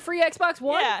didn't get a free Xbox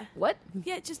One? Yeah. What?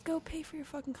 Yeah, just go pay for your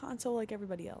fucking console like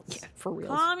everybody else. Yeah, for real.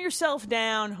 Calm yourself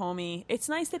down, homie. It's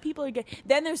nice that people are getting...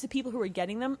 Then there's the people who are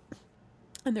getting them,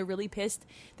 and they're really pissed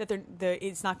that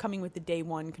it's not coming with the day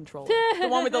one controller. The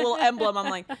one with the little emblem. I'm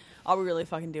like, are we really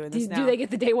fucking doing this now? Do they get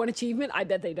the day one achievement? I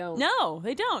bet they don't. No,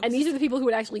 they don't. And these are the people who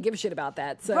would actually give a shit about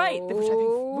that. So. Right,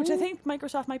 which I think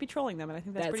Microsoft might be trolling them, and I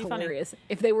think that's pretty hilarious. Funny.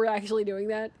 If they were actually doing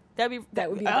that, that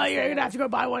would be. Oh, you're gonna have to go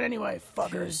buy one anyway,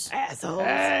 fuckers, assholes.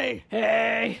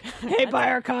 Hey, buy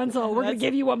our console. We're gonna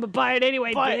give you one, but buy it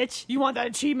anyway, bitch. You want that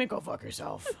achievement? Go fuck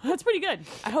yourself. That's pretty good.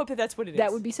 I hope that's what it is.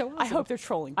 That would be so awesome. I hope they're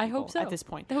trolling people I hope so. at this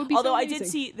point. That would be Although so I amazing. did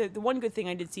see the one good thing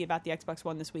I did see about the Xbox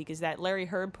One this week is that Larry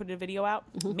Herb put a video out.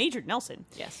 Major Nelson.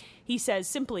 Yes. He says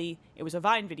simply, it was a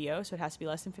Vine video, so it has to be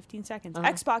less than 15 seconds.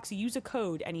 Xbox, use a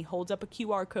code, and he holds up a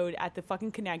QR code at the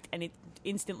fucking Kinect, and it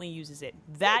instantly uses it.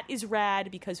 That is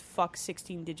rad because fuck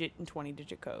 16-digit and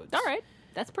 20-digit codes. All right.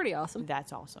 That's pretty awesome.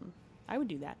 That's awesome. I would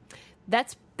do that.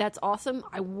 That's awesome.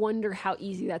 I wonder how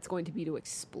easy that's going to be to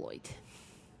exploit.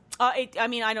 I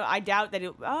doubt that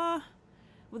it... well,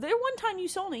 there one time you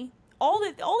sold me. All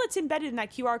that's embedded in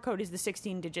that QR code is the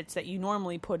 16 digits that you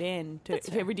normally put in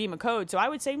to redeem a code. So I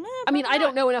would say, I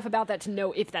don't know enough about that to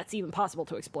know if that's even possible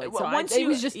to exploit. So it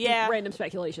was just random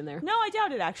speculation there. No, I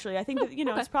doubt it, actually. I think that,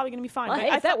 it's probably going to be fine. Well,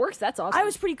 hey, if that works, that's awesome.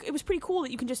 It was pretty cool that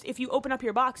you can just, if you open up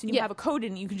your box and you have a code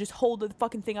in it, you can just hold the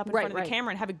fucking thing up in front of the camera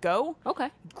and have it go.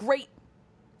 Okay. Great.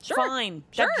 Sure. Fine.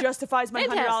 Sure. That justifies my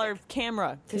Fantastic. $100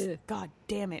 camera. God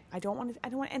damn it. I don't want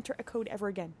to enter a code ever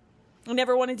again. I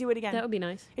never want to do it again. That would be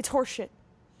nice. It's horseshit.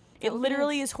 It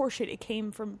literally is horseshit. It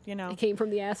came from, It came from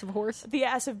the ass of a horse? The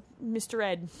ass of Mr.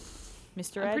 Ed.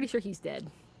 Mr. Ed? I'm pretty sure he's dead.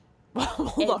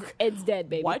 Well, look. Ed's dead,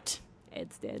 baby. What?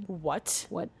 Ed's dead. What?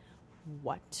 What?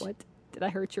 What? What? Did I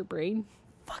hurt your brain?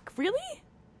 Fuck, really?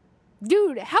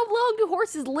 Dude, how long do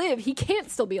horses live? He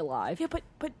can't still be alive. Yeah,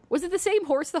 but... Was it the same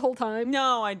horse the whole time?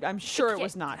 No, I'm sure it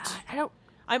was not. God,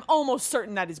 I'm almost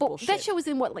certain that is bullshit. That show was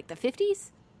in, what, like the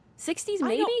 50s? 60s,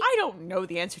 maybe? I don't know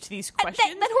the answer to these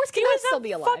questions. That horse cannot still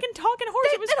be alive. Fucking talking horse.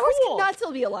 It was that cool. horse cannot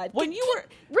still be alive. When Read me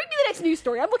the next news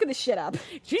story. I'm looking this shit up.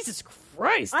 Jesus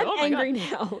Christ. I'm oh my angry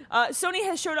God. now. Sony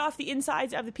has showed off the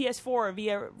insides of the PS4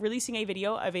 via releasing a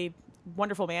video of a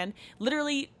wonderful man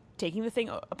literally taking the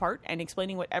thing apart and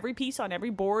explaining what every piece on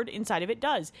every board inside of it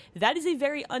does. That is a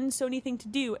very un-Sony thing to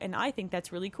do, and I think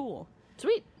that's really cool.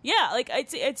 Sweet. Yeah, like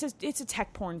it's a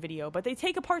tech porn video, but they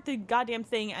take apart the goddamn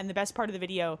thing, and the best part of the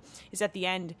video is at the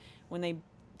end when they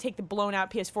take the blown out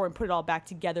PS4 and put it all back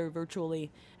together virtually.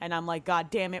 And I'm like,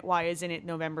 God damn it, why isn't it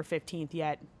November 15th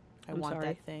yet? I want sorry.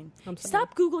 that thing. I'm sorry.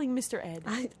 Stop Googling Mr.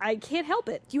 Ed. I can't help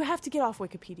it. You have to get off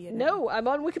Wikipedia now. No, I'm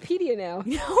on Wikipedia now.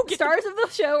 No, Stars of the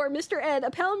show are Mr. Ed, a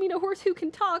Palomino horse who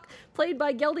can talk, played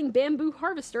by gelding bamboo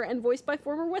harvester and voiced by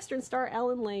former Western star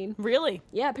Alan Lane. Really?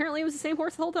 Yeah, apparently it was the same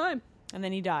horse the whole time. And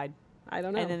then he died. I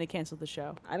don't know. And then they canceled the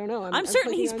show. I don't know. I'm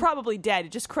certain he's probably dead.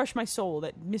 It just crushed my soul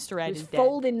that Mr. Ed is dead. He was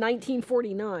foaled in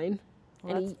 1949,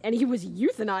 Well, and he was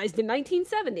euthanized in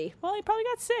 1970. Well, he probably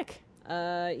got sick.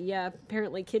 Yeah,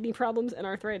 apparently kidney problems and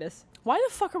arthritis. Why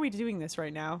the fuck are we doing this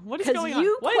right now? What is going on?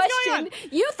 You What is going on?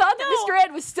 You thought that Mr.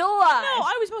 Ed was still alive. No,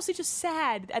 I was mostly just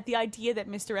sad at the idea that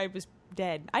Mr. Ed was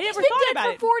dead. I never He's been thought dead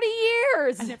about for it. 40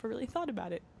 years. I never really thought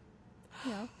about it.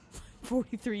 Yeah.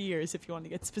 43 years, if you want to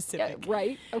get specific. Yeah,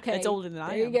 right? Okay. That's older than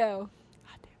I am. There you go.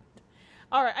 God damn it.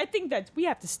 All right, I think that we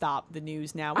have to stop the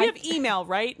news now. We have email,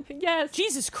 right? Yes.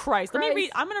 Jesus Christ. Let me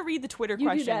read. I'm going to read the Twitter You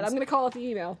questions. do that. I'm going to call up the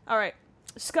email. All right.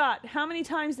 Scott, how many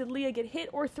times did Leah get hit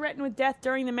or threatened with death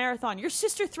during the marathon? Your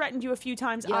sister threatened you a few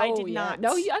times. I did not. No,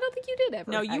 I don't think you did ever.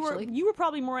 No, you were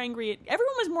probably more angry.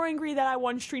 Everyone was more angry that I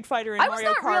won Street Fighter and I was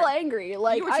Mario not Kart. real angry.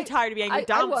 Like, You were too tired to be angry.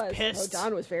 Don was pissed. Oh,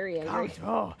 Don was very angry.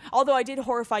 Although I did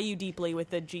horrify you deeply with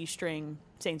the G-string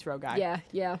Saints Row guy.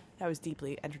 Yeah. That was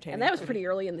deeply entertaining. And that was pretty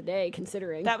early in the day,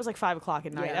 considering. That was like 5 o'clock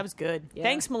at night. Yeah. That was good. Yeah.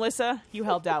 Thanks, Melissa. You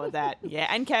helped out with that. Yeah,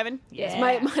 and Kevin. Yes,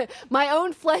 Yeah. my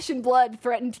own flesh and blood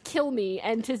threatened to kill me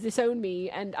and to disown me,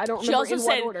 and I don't remember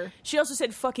what order. She also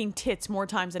said fucking tits more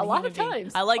times than A lot human of being.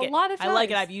 times. I like it. A lot of I like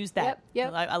it. times. I've used that.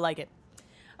 Yep. I like it.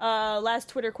 Last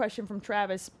Twitter question from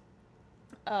Travis.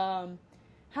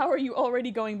 How are you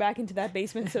already going back into that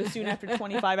basement so soon after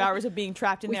 25 hours of being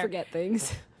trapped in We there? forget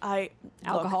things. Look,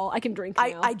 Alcohol. I can drink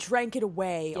now. I drank it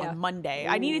away Yeah. on Monday. Ooh.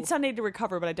 I needed Sunday to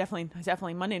recover, but I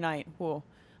definitely Monday night. Whoa.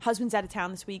 Husband's out of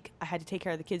town this week. I had to take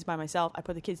care of the kids by myself. I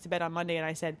put the kids to bed on Monday, and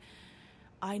I said,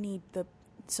 I need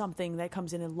something that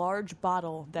comes in a large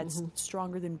bottle that's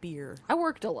stronger than beer. I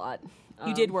worked a lot.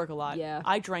 You did work a lot. Yeah.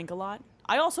 I drank a lot.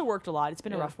 I also worked a lot. It's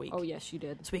been a rough week. Oh, yes, you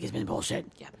did. This week has been bullshit.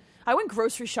 Yeah. I went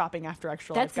grocery shopping after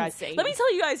Extra That's Life, guys. insane. Let me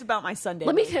tell you guys about my Sunday.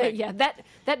 Let me really tell you, quick.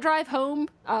 that drive home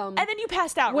And then you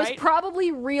passed out, was right?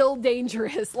 probably real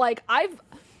dangerous. Like I've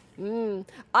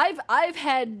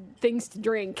had things to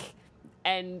drink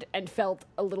and felt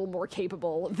a little more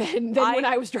capable than when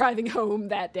I was driving home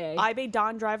that day. I made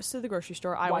Don drive us to the grocery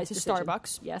store. I went Wise to decision.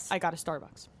 Starbucks. Yes. I got a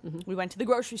Starbucks. We went to the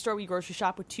grocery store. We grocery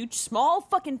shopped with 2 small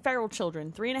fucking feral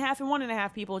children, 3.5 and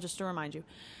 1.5 people, just to remind you.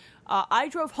 I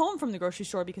drove home from the grocery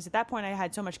store because at that point I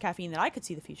had so much caffeine that I could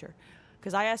see the future.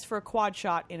 Because I asked for a quad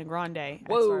shot in a grande at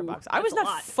Starbucks. I was that's a not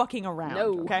lot. fucking around,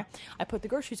 No. okay? I put the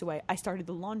groceries away. I started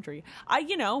the laundry. I,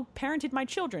 parented my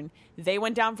children. They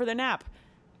went down for their nap.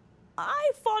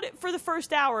 I fought it for the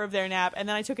first hour of their nap, and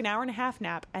then I took an 1.5 hour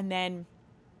nap, and then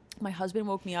my husband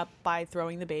woke me up by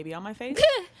throwing the baby on my face.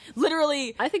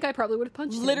 Literally. I think I probably would have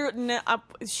punched him. Literally,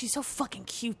 she's so fucking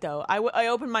cute, though. I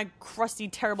opened my crusty,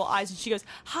 terrible eyes, and she goes,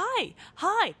 hi.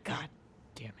 God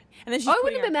damn it. And then she's I putting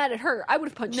wouldn't have been mad at her. I would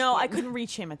have punched him. No, I couldn't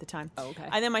reach him at the time. Oh, okay.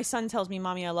 And then my son tells me,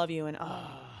 Mommy, I love you, and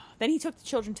then he took the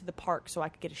children to the park so I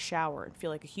could get a shower and feel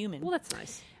like a human. Well, that's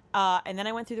nice. And then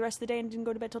I went through the rest of the day and didn't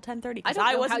go to bed till 10:30 I because don't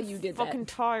I know wasn't how you did fucking that.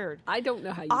 tired. I don't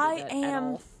know how you did I that am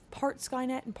at all. part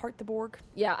Skynet and part the Borg.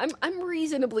 Yeah, I'm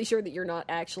reasonably sure that you're not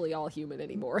actually all human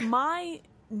anymore. My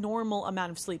normal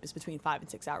amount of sleep is between 5 and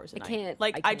 6 hours a night. can't-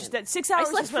 Like I I just can't. that 6 hours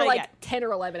I slept is for what like I get. 10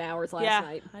 or 11 hours last Yeah,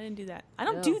 night. I didn't do that. I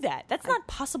don't No. do that. That's not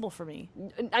possible for me.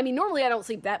 I mean, normally I don't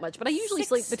sleep that much, but I usually 6.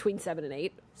 sleep between 7 and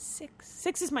 8.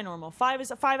 6 is my normal. 5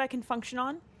 is a 5 I can function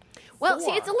on. Well, see,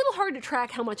 4. it's a little hard to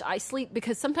track how much I sleep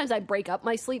because sometimes I break up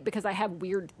my sleep because I have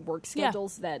weird work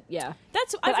schedules that,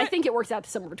 That's But I I've- think it works out to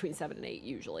somewhere between 7 and 8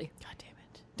 usually. God damn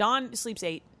it. Dawn sleeps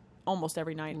 8 almost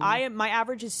every night. My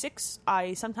average is 6.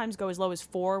 I sometimes go as low as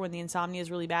 4 when the insomnia is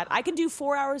really bad. I can do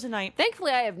 4 hours a night.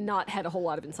 Thankfully, I have not had a whole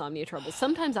lot of insomnia troubles.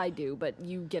 Sometimes I do, but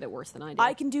you get it worse than I do.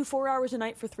 I can do 4 hours a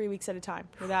night for 3 weeks at a time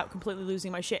without completely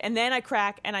losing my shit. And then I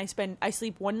crack and I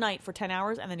sleep one night for 10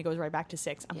 hours and then it goes right back to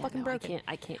 6. I'm fucking broken.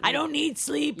 I can't. I don't need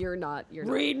sleep. You're not.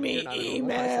 Read me you're not a normal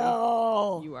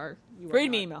email. person. You are. Read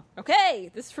not. me email. Okay,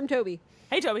 this is from Toby.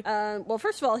 Hey, Toby. Well,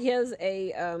 first of all, he has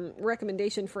a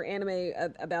recommendation for anime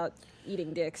about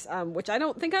eating dicks, which I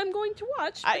don't think I'm going to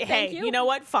watch. But hey, thank you. know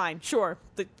what? Fine. Sure.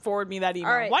 Forward me that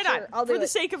email. All right, Why sure, not? I'll do For the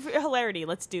it. sake of hilarity,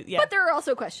 let's do. Yeah. But there are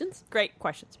also questions. Great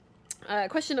questions.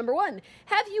 Question number 1.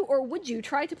 Have you or would you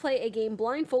try to play a game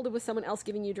blindfolded with someone else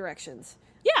giving you directions?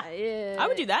 Yeah, I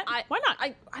would do that. Why not?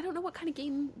 I don't know what kind of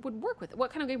game would work with it.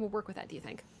 What kind of game would work with that, do you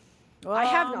think? I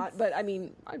have not, but I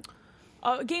mean...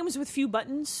 Games with few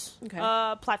buttons. Okay.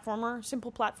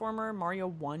 Simple platformer, Mario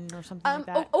 1 or something like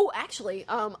that. Actually,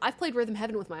 I've played Rhythm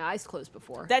Heaven with my eyes closed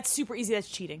before. That's super easy. That's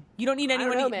cheating. You don't need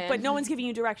anyone, know, man. but no one's giving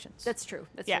you directions. That's true.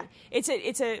 That's yeah. true.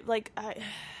 It's a like.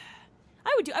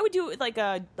 I would do it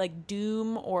like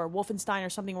Doom or Wolfenstein or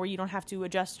something where you don't have to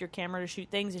adjust your camera to shoot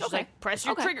things. It's just like press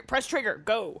trigger,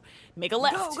 go, make a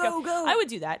left, go. I would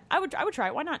do that. I would try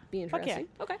it. Why not? Be Fuck interesting.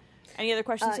 yeah. Okay. Any other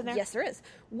questions in there? Yes, there is.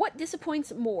 What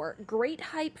disappoints more? Great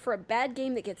hype for a bad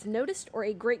game that gets noticed, or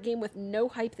a great game with no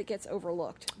hype that gets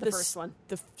overlooked? The first one.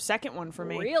 The second one for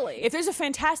me. Really? If there's a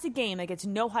fantastic game that gets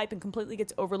no hype and completely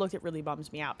gets overlooked, it really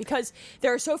bums me out because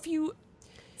there are so few.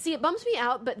 See, it bums me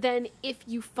out, but then if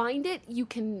you find it, you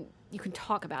can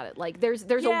talk about it. Like there's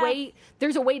Yeah.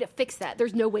 a way to fix that.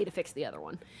 There's no way to fix the other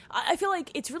one. I feel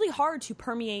like it's really hard to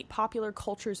permeate popular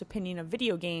culture's opinion of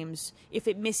video games if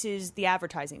it misses the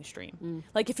advertising stream.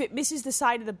 Like if it misses the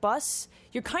side of the bus,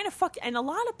 you're kind of fucked. And a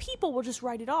lot of people will just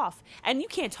write it off. And you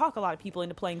can't talk a lot of people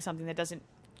into playing something that doesn't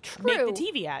make the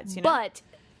TV ads. You know? But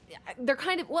they're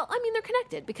kind of they're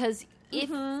connected because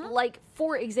if, like,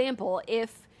 for example,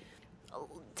 if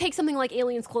take something like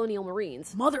Aliens Colonial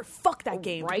Marines. Motherfuck that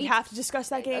game. Right? Do we have to discuss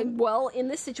that game? Well, in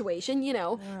this situation,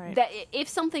 right. that if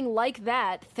something like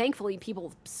that, thankfully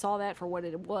people saw that for what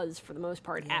it was for the most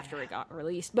part after it got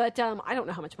released. But I don't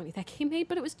know how much money that game made,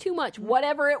 but it was too much.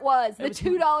 Whatever it was, the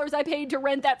 $2 I paid to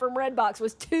rent that from Redbox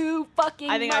was too fucking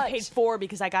much. I think I paid $4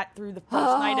 because I got through the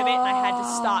first night of it and I had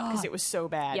to stop because it was so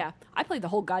bad. Yeah, I played the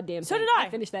whole goddamn thing. So did I. I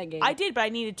finished that game. I did, but I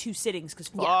needed 2 sittings because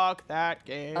fuck that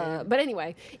game. But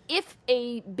anyway, if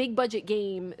a big budget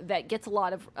game that gets a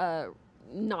lot of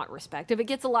not respect, if it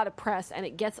gets a lot of press and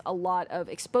it gets a lot of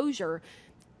exposure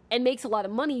and makes a lot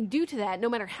of money due to that, no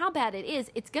matter how bad it is,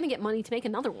 it's going to get money to make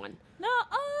another one. No,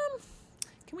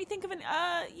 can we think of an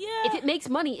yeah? If it makes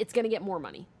money, it's going to get more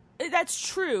money. That's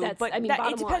true, but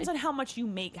it depends on how much you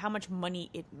make, how much money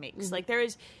it makes. Mm-hmm. Like there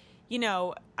is,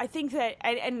 I think that,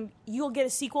 and you'll get a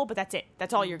sequel, but that's it.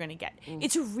 That's all you're going to get. Mm-hmm.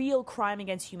 It's a real crime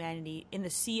against humanity in the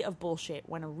sea of bullshit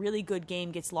when a really good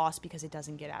game gets lost because it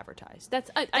doesn't get advertised.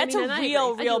 That's a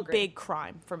real big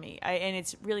crime for me, and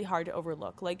it's really hard to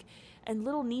overlook. Like, and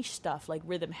little niche stuff like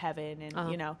Rhythm Heaven,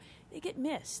 and they get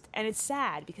missed, and it's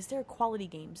sad because there are quality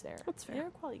games there. That's fair. There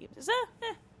are quality games.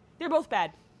 They're both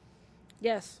bad.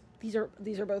 Yes, these are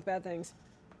both bad things.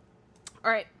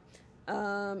 All right.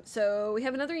 So we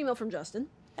have another email from Justin.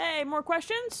 Hey, more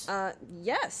questions?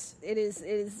 Yes, it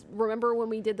is. Remember when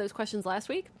we did those questions last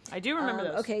week? I do remember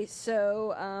those. Okay,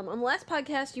 so on the last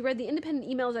podcast, you read the independent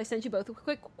emails I sent you both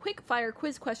with quick fire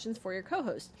quiz questions for your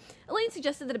co-host. Elaine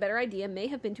suggested that a better idea may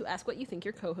have been to ask what you think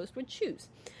your co-host would choose.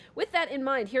 With that in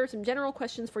mind, here are some general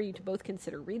questions for you to both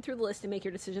consider. Read through the list and make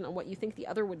your decision on what you think the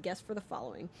other would guess for the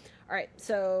following. All right,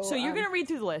 so you're going to read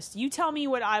through the list. You tell me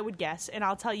what I would guess, and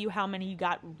I'll tell you how many you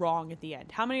got wrong at the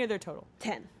end. How many are there total?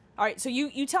 10. All right, so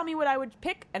you tell me what I would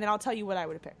pick, and then I'll tell you what I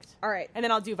would have picked. All right. And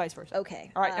then I'll do vice versa.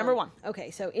 Okay. All right, number 1.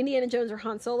 Okay, so Indiana Jones or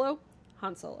Han Solo?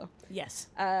 Han Solo. Yes.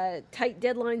 Tight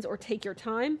deadlines or take your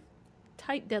time?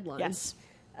 Tight deadlines. Yes.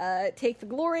 Take the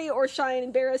glory or shine and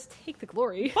embarrass? Take the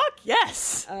glory. Fuck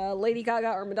yes! Lady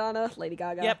Gaga or Madonna? Lady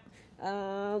Gaga. Yep.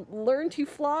 Learn to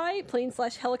fly,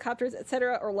 planes/helicopters,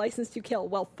 etc., or license to kill.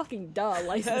 Well, fucking duh,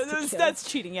 license to kill. That's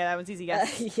cheating. Yeah, that one's easy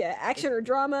guess. Yeah, action or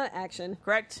drama? Action.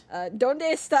 Correct. Donde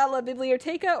está la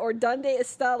biblioteca or donde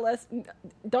está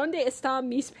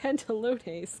mis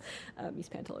pantalones? Mis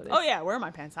pantalones. Oh yeah, where are my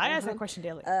pants? I ask that question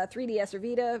daily. 3DS or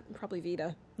Vita? Probably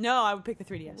Vita. No, I would pick the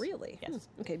 3DS. Really? Yes.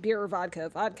 Okay, beer or vodka?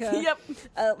 Vodka.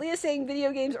 Yep. Leah saying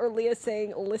video games or Leah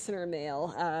saying listener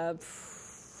mail?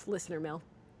 Listener mail.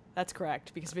 That's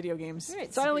correct, because video games... All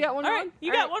right, so I only got one wrong? All right,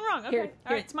 you got one wrong. Okay. Here.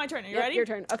 All right, it's my turn. Are you ready? Your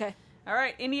turn. Okay. All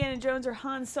right, Indiana Jones or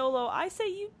Han Solo? I say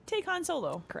you take Han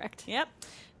Solo. Correct. Yep.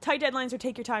 Tight deadlines or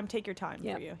take your time for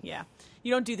you. Yeah.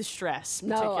 You don't do the stress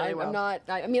particularly well. I'm not.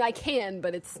 I mean, I can,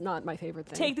 but it's not my favorite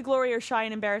thing. Take the glory or shy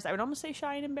and embarrassed. I would almost say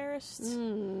shy and embarrassed. I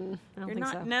don't You're think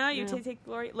not, so. No, you take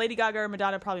glory. Lady Gaga or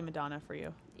Madonna? Probably Madonna for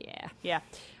you. Yeah. Yeah.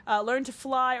 Learn to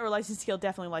fly or license to kill?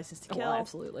 Definitely license to kill. Oh,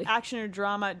 absolutely. Action or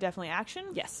drama? Definitely action.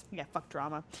 Yes. Yeah, fuck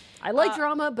drama. I like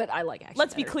drama, but I like action.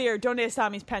 Let's be better. clear. Donde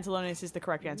está mis pantalones is the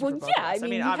correct answer for both yeah, of us. I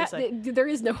mean obviously. there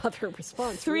is no other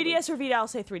response. 3DS or Vita? I'll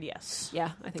say 3DS.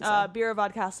 Yeah, I think so. Beer or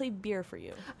vodka? I'll say beer for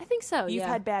you. I think so. You've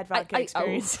had bad vodka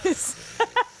experiences.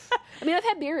 I mean, I've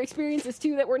had beer experiences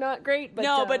too that were not great. But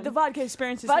no, but the vodka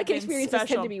experiences. Tend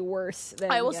to be worse.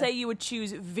 Than, I will say you would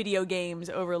choose video games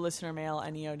over listener mail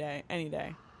any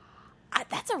day.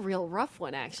 That's a real rough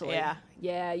one, actually. Yeah.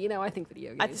 Yeah, I think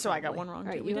video games. So I got one wrong, too.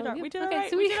 Right, We did all right.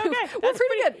 So we did okay. We're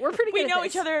pretty good. We're pretty good. We know at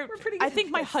each this. other. We're pretty good I think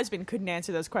at my this. husband couldn't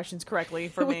answer those questions correctly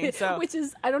for me. So Which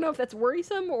is, I don't know if that's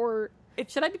worrisome or...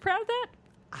 Should I be proud of that?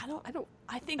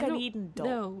 I think I need an adult.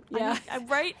 No. Yeah.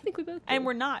 Right? I think we both do. And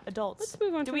we're not adults. Let's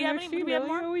move on to we the have next any? Do we have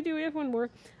more? Oh, we do. We have one more.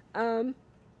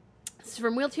 This is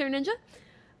from Wheelchair Ninja.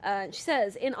 She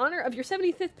says, in honor of your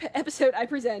 75th episode, I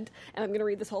present, and I'm going to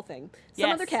read this whole thing.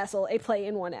 Some Other Castle, a play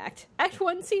in one act. Act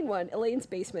 1, Scene 1, Elaine's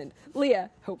basement. Leah,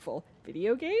 hopeful.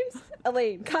 Video games?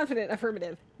 Elaine, confident,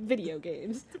 affirmative. Video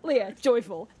games. Leah,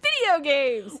 joyful. Video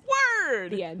games!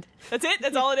 Word! The end. That's it?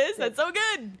 That's all it is? That's so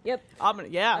good! Yep.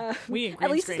 We agree.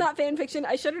 At least it's not fan fiction.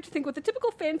 I shudder to think what the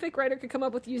typical fanfic writer could come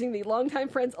up with using the longtime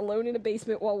friends alone in a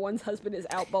basement while one's husband is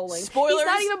out bowling. Spoilers! He's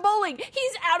not even bowling!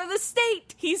 He's out of the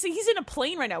state! He's in a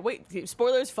plane right now. Wait,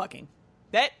 spoilers, fucking.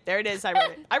 There it is. I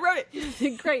wrote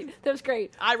it. Great. That was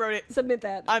great. I wrote it. Submit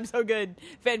that. I'm so good.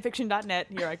 Fanfiction.net.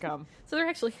 Here I come. So there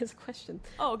actually is a question.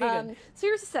 Oh, okay, good. So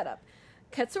here's the setup.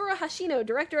 Katsura Hashino,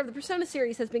 director of the Persona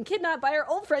series, has been kidnapped by our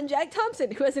old friend Jack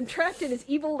Thompson, who has him trapped in his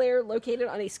evil lair located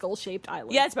on a skull-shaped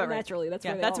island. Yeah, that's about right. Naturally, that's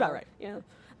yeah, where they that's all about are. right. Yeah.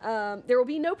 There will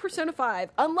be no Persona 5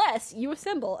 unless you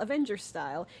assemble, Avengers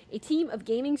style, a team of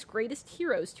gaming's greatest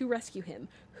heroes to rescue him.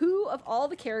 Who of all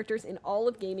the characters in all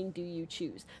of gaming do you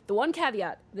choose? The one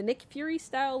caveat, the Nick Fury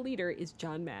style leader is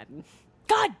John Madden.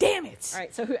 God damn it! All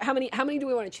right, so how many do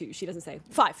we want to choose? She doesn't say.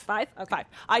 5. 5? Okay. 5.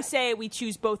 I say we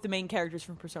choose both the main characters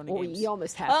from Persona games. You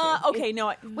almost have to. Okay,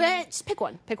 no. Well, just pick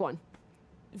one. Pick one.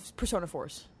 Persona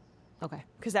 4s. Okay.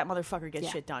 Because that motherfucker gets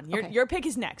shit done. Okay. Your pick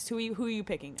is next. Who are you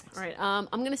picking next? All right, I'm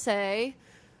going to say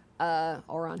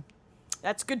Auron.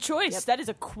 That's a good choice. Yep. That is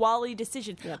a quality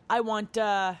decision. Yep. I want,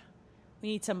 we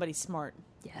need somebody smart.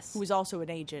 Yes. Who is also an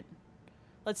agent.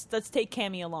 Let's take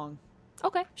Cammy along.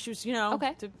 Okay. She was, you know,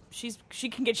 Okay. She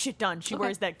can get shit done. She Okay.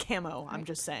 wears that camo. I'm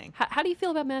just saying. How do you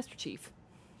feel about Master Chief?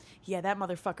 Yeah, that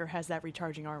motherfucker has that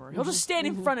recharging armor. He'll just stand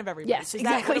in front of everybody. Yes, So is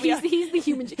that exactly. gonna be He's the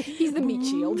human. He's the meat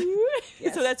shield.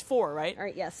 Yes. So that's 4, right? All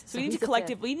right. Yes. So we need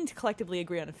to collectively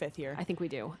agree on a 5th here. I think we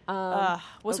do. So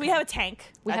we have a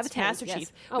tank. We have That's a tank, Master yes.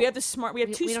 Chief. Oh, We have the smart. We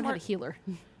have 2 we smart. don't have a healer.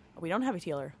 We don't have a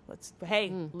healer.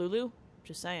 Hey, Lulu.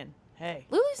 Just saying. Hey.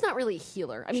 Lulu's not really a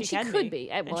healer. I mean, she can could be.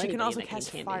 be. And Well, she can anybody also in that game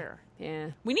cast can be. fire.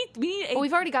 Yeah. We need a. Well,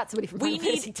 we've already got somebody from we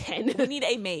Final need Fantasy X. we need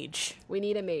a mage. We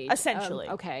need a mage. Essentially.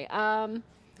 Okay.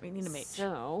 We need a mage.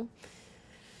 So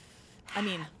I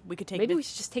mean, we could take maybe we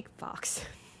should just take Fox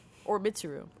or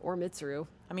Mitsuru. or Mitsuru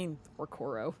I mean, or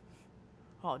Koro.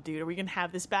 oh, dude, are we gonna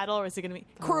have this battle, or is it gonna be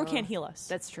Koro can't heal us?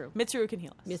 That's true. Mitsuru can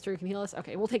heal us. Mitsuru can heal us.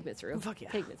 Okay, we'll take Mitsuru. Fuck yeah.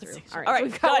 Take Let's Mitsuru. take Mitsuru. All right. All So right,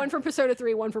 we've got done. one from Persona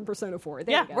 3, one from Persona 4.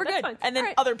 There Yeah, you go. we're That's good. fine. And then All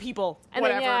right. other people, And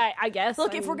whatever. then, yeah, I guess.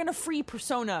 Look, I if mean, we're gonna free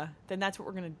Persona, then that's what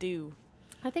we're gonna do.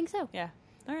 I think so. Yeah.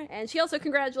 All right. And she also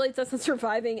congratulates us on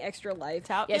surviving Extra Life.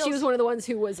 how it Yeah, she feels. was one of the ones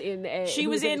who was in. She who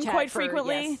was in in the chat quite for-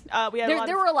 frequently. yes. We had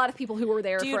There were a lot of people who were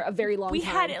there Dude, for a very long we time.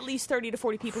 had at least 30 to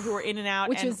 40 people who were in and out,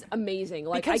 which and, is amazing.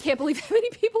 Like, I because- can't believe how many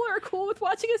people are cool with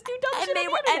watching us do dumb and shit they on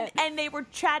the were internet. and they were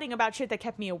chatting about shit that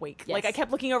kept me awake. Yes. Like I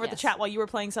kept looking over at the Yes. chat while you were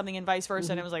playing something, and vice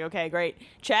versa. And it was like, okay, great.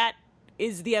 Chat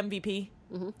is the MVP.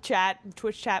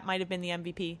 Twitch chat might have been the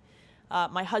MVP.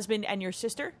 My husband and your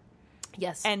sister.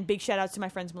 Yes. And big shout outs to my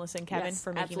friends Melissa and Kevin Yes,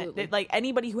 for making absolutely. it. Like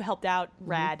anybody who helped out,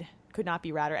 rad, could not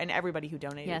be radder, and everybody who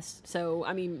donated. yes. So,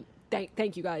 I mean,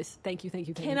 thank you guys. Thank you.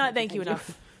 Cannot thank you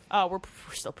enough. We're we're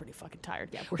still pretty fucking tired.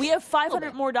 Yeah, we have a little $500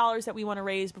 bit. more that we want to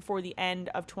raise before the end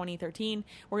of 2013.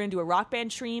 We're going to do a rock band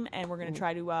stream, and we're going to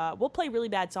try to we'll play really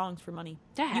bad songs for money.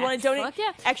 You want to donate? Fuck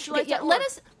yeah. Extra life. Yeah, let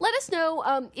us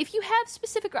know if you have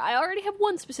specific. I already have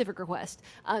one specific request.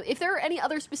 If there are any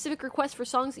other specific requests for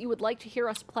songs that you would like to hear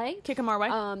us play, Kick them our way.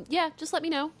 yeah, just let me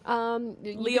know.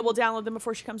 Leah will download them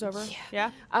before she comes over.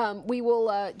 Yeah. We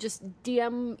will just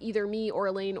DM either me or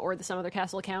Elaine or the Some Other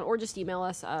Castle account, or just email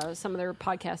us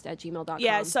someotherpodcast@gmail.com.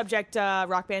 Yeah. Subject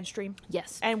rock band stream.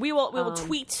 Yes. And we will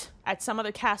tweet at Some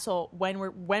Other Castle when we're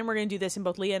going to do this, and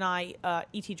both Leah and I,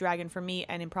 ET Dragon for me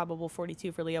and Improbable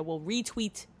 42 for Leah, will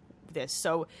retweet this.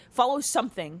 So follow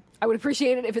something. I would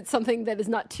appreciate it if it's something that is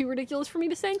not too ridiculous for me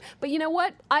to sing. But you know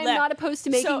what? I am not opposed to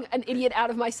making an idiot out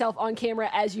of myself on camera,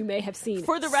 as you may have seen.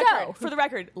 For the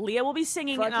record, Leah will be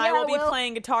singing and I will be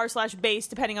playing guitar/bass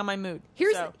depending on my mood.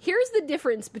 Here's the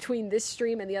difference between this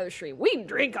stream and the other stream. We can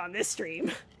drink on this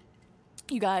stream.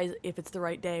 You guys, if it's the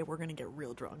right day, we're going to get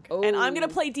real drunk. And I'm going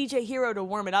to play DJ Hero to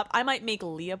warm it up. I might make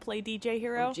Leah play DJ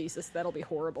Hero. Oh, Jesus, that'll be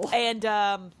horrible.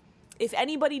 And if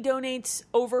anybody donates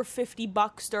over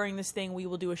 $50 during this thing, we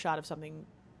will do a shot of something.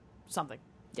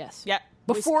 Yes. Yeah.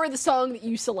 Before the song that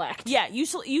you select. Yeah,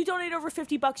 you donate over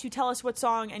 $50. You tell us what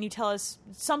song, and you tell us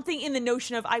something in the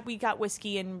notion of we got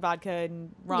whiskey and vodka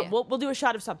and rum. Yeah. We'll do a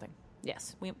shot of something.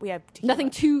 Yes. We have tequila. Nothing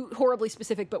too horribly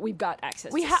specific, but we've got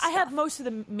access. I stuff. have most of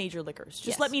the major liquors. Just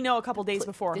Yes. let me know a couple days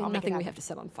before. I'll make it Nothing we happen. have to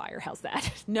set on fire. How's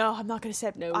that? No, I'm not going to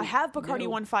set. No, I have Bacardi no.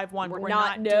 151, but we're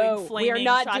not doing flaming we are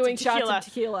not shots doing of shots tequila. of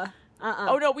tequila.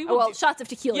 Oh no, we will. Well, do, shots of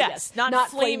tequila. yes, not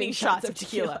flaming shots of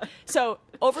tequila. So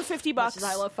over $50. Much as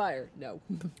I love fire. No.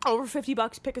 Over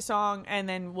 $50. Pick a song, and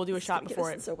then we'll do a shot before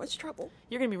it. So much trouble.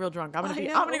 You're gonna be real drunk. I'm I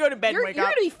gonna know. go to bed. You're and wake gonna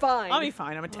up. be fine. I'll be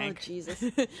fine. I'm a tank. Oh, Jesus.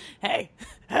 Hey.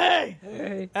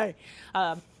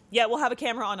 Yeah, we'll have a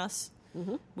camera on us.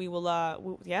 Mm-hmm. We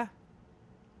will. Yeah.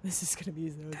 This is gonna be.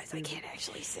 Guys, I can't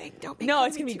actually sing. Don't make No, fun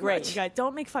it's of gonna me be too great. much. You guys,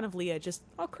 don't make fun of Leah. Just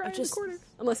I'll cry in the just corner.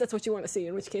 Unless that's what you want to see,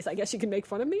 in which case I guess you can make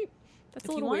fun of me. That's If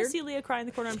a you little want to weird. see Leah cry in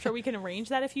the corner, I'm sure we can arrange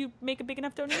that if you make a big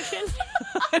enough donation.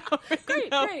 Great.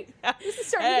 This is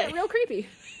starting to get real creepy.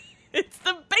 It's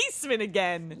the basement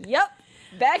again. Yep.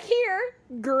 Back here.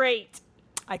 Great.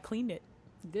 I cleaned it.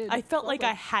 Did. I felt like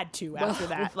I had to after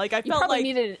that. Like I You felt probably like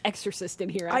needed an exorcist in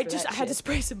here. After I had to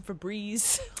spray some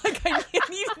Febreze. Like I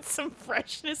needed some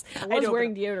freshness. I was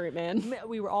wearing deodorant, man.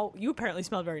 We were all. You apparently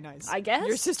smelled very nice. I guess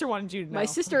your sister wanted you to know. My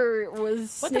sister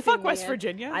was. What the fuck, West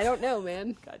Virginia? I don't know,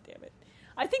 man. God damn it.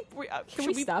 I think we Can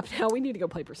we stop now? We need to go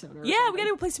play Persona. Yeah, we got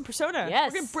to go play some Persona.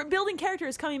 Yes, building character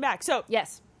is coming back. So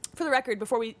yes. For the record,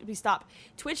 before we stop,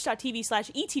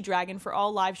 twitch.tv/etdragon for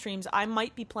all live streams. I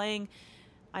might be playing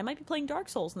Dark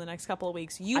Souls in the next couple of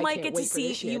weeks. You might get to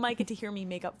see. You might get to hear me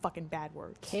make up fucking bad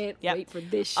words. Can't wait for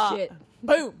this shit.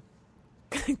 Boom.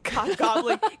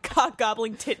 cock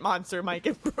gobbling tit monster might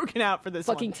get broken out for this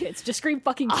fucking one. Tits. Just scream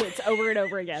fucking tits over and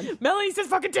over again. Melanie says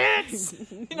fucking tits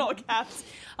in all caps.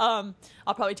 I'll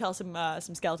probably tell some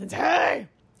skeletons, hey,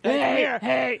 come here,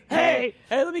 hey,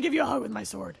 let me give you a hug with my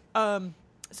sword.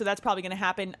 So that's probably going to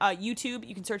happen. YouTube,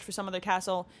 you can search for Some Other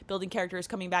Castle. Building characters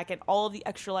coming back, and all of the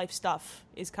Extra Life stuff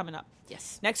is coming up.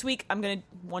 Yes. Next week, I'm going to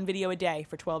one video a day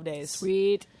for 12 days.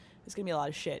 Sweet. It's going to be a lot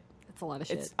of shit. That's a lot of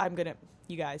shit.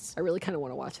 You guys. I really kind of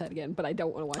want to watch that again, but I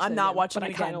don't want to watch it I'm not watching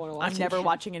it again. again. I kind of want to watch it I'm never again.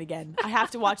 watching it again. I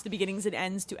have to watch the beginnings and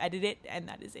ends to edit it, and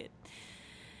that is it.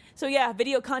 So yeah,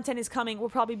 video content is coming. We'll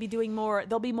probably be doing more.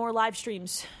 There'll be more live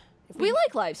streams. We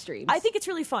like live streams. I think it's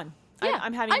really fun. Yeah,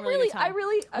 I'm having a really good time.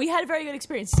 We had a very good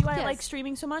experience. See why I like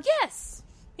streaming so much? Yes.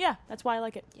 Yeah, that's why I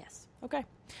like it. Yes. Okay.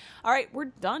 All right, we're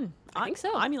done. I think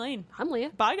so. I'm Elaine. I'm Leah.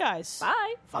 Bye, guys.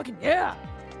 Bye. Fucking yeah.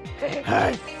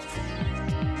 Hey.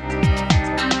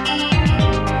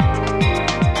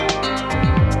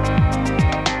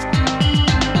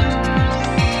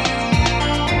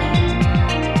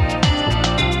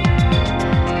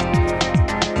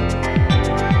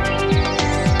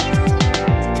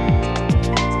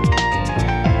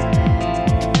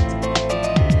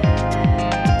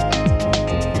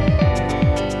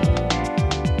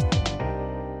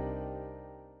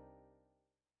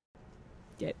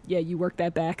 Yeah, you work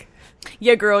that back.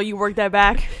 Yeah, girl, you work that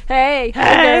back. Hey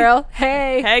girl,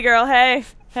 hey. Hey, girl, hey.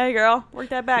 Hey, girl, work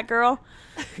that back, girl.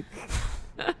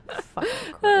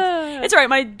 It's all right.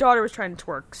 My daughter was trying to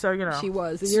twerk, so you know. She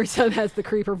was, and your son has the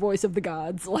creeper voice of the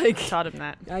gods. Like I taught him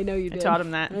that. I know you did. I taught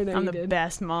him that. I know I'm you the did.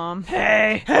 best mom.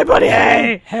 Hey, buddy,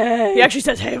 hey. He actually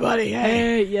says, "Hey, buddy,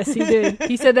 hey." Yes, he did.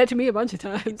 He said that to me a bunch of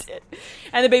times.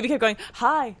 And the baby kept going,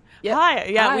 "Hi." Yep. Hi.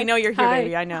 Yeah, Hi. we know you're here, Hi.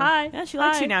 baby. I know. Hi. Yeah, she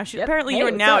likes Hi. you now. Yep. Apparently, Hey, you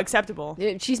are what's now up? acceptable.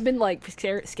 Yeah, she's been like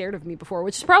scared of me before,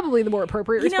 which is probably the more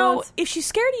appropriate response. Know, if she's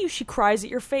scared of you, she cries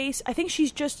at your face. I think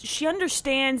she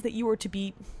understands that you are to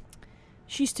be.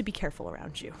 She's to be careful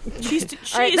around you. She is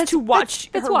to watch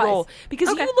that's her wise. role. Because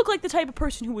Okay. you look like the type of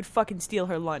person who would fucking steal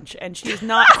her lunch, and she is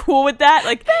not cool with that.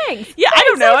 Like, Thanks. Yeah, Thanks, I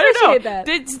don't know. I appreciate don't know. that.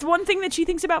 It's the one thing that she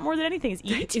thinks about more than anything is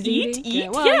eat, eat. Yeah,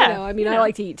 well, yeah. you know, I mean, I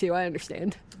like to eat too. I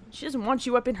understand. She doesn't want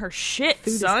you up in her shit,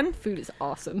 son. Food is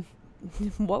awesome.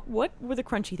 What were the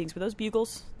crunchy things? Were those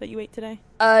bugles that you ate today?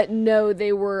 No,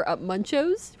 they were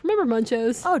Munchos. Remember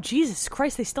Munchos? Oh, Jesus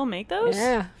Christ, they still make those?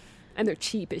 Yeah. And they're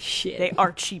cheap as shit. They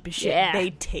are cheap as shit. Yeah.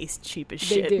 They taste cheap as They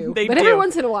shit. do. They but do. every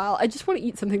once in a while, I just want to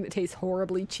eat something that tastes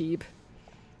horribly cheap.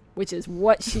 Which is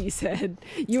what she said.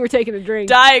 You were taking a drink.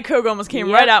 Diet Coke almost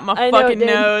came right out my fucking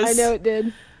nose. I know it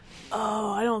did.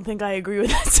 Oh, I don't think I agree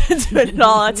with that sentiment at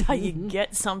all. That's how you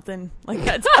get something. Like,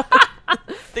 that's how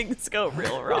things go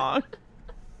real wrong.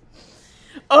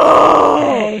 Oh!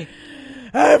 Hey,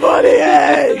 buddy,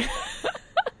 hey!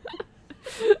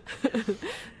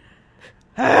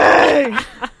 Hey!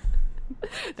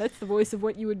 That's the voice of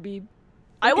what you would be.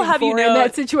 I will have you know in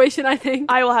that situation. I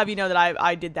think I will have you know that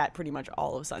I did that pretty much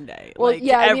all of Sunday. Well, like,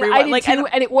 yeah, I mean, I did too,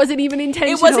 and it wasn't even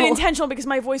intentional. It wasn't intentional because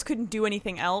my voice couldn't do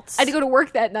anything else. I had to go to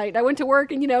work that night. I went to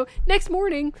work, and next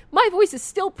morning my voice is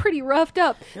still pretty roughed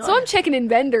up. So I'm checking in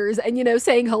vendors and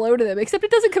saying hello to them. Except it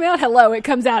doesn't come out hello; it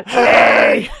comes out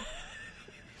hey.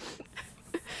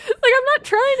 Like, I'm not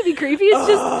trying to be creepy. It's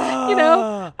just,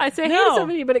 I say hey to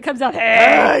somebody, but it comes out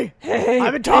hey. Hey,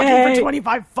 I've been talking for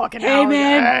 25 fucking hours. Hey,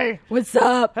 man. Hey. What's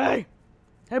up? Hey,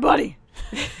 buddy.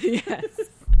 Yes.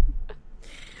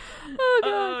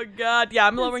 Oh God! Yeah,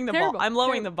 I'm lowering the terrible.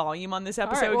 the volume on this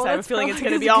episode well, because I have a feeling it's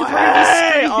going to be because all we're gonna be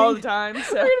hey screaming. all the time.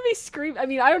 So. We're gonna be screaming. I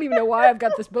mean, I don't even know why I've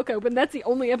got this book open. That's the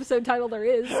only episode title there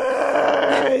is.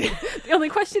 Hey. The only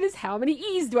question is how many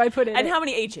E's do I put in And it? how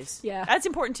many H's? Yeah. That's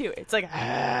important too. It's like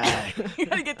you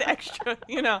gotta get the extra,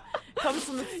 comes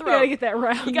from the throat. You gotta get that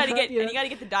round. You gotta up, get and you gotta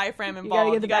get the diaphagm You involved.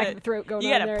 gotta get the back of the throat going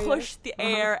You on gotta there, push the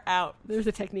air out. There's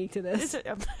a technique to this.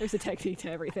 It's There's a technique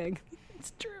to everything.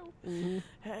 It's true. Mm-hmm.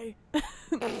 Hey,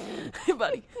 hey,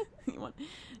 buddy, you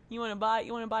want to buy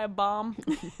a bomb?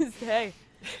 Hey,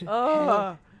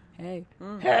 oh, Hey.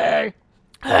 hey,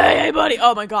 Hey, buddy.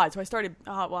 Oh my God. So I started,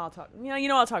 I'll talk,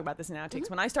 I'll talk about this in outtakes.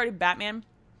 When I started Batman,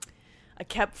 I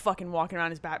kept fucking walking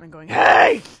around as Batman going,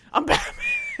 hey, I'm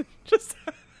Batman. Just,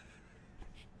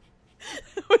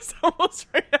 it was almost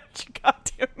right at your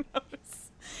goddamn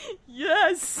nose.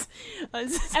 Yes.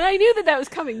 And I knew that was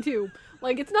coming too.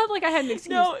 Like, it's not like I had an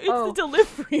excuse. No, it's the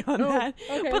delivery on that.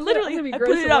 Okay. But literally, I'm gonna be I gross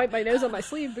put it and up. wipe my nose on my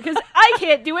sleeve because I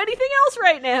can't do anything else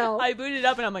right now. I booted it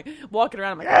up and I'm like walking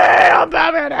around. I'm like, hey, I'm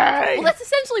Batman. Hey. Well, that's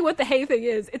essentially what the hey thing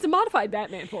is. It's a modified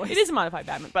Batman voice. It is a modified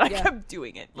Batman, but I kept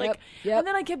doing it. Like, Yep. and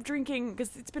then I kept drinking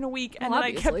because it's been a week, and Well,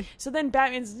 then obviously. So then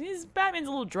Batman's a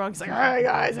little drunk. He's like, hey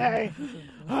guys, hey,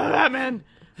 Batman,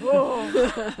 oh,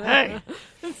 hey,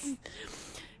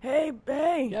 hey.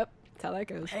 Yep, that's how that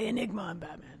goes. Hey, Enigma, I'm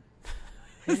Batman.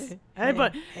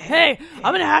 Hey,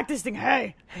 I'm gonna hack this thing.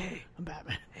 Hey, I'm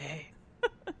Batman.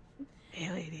 Hey,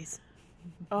 ladies.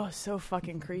 Oh, so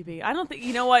fucking creepy. I don't think,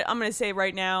 you know what I'm gonna say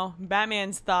right now?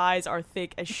 Batman's thighs are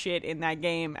thick as shit in that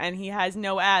game, and he has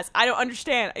no ass. I don't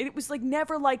understand. It was like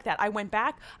never like that. I went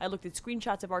back, I looked at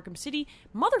screenshots of Arkham City.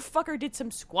 Motherfucker did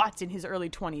some squats in his early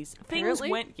 20s. Apparently?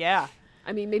 Things went, yeah.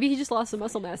 I mean, maybe he just lost some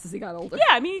muscle mass as he got older. Yeah,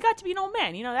 I mean, he got to be an old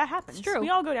man. That happens. It's true. We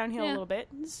all go downhill a Yeah. little bit.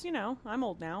 I'm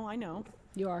old now. I know.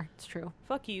 You are. It's true.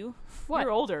 Fuck you. What?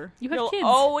 You're older. You have You'll kids.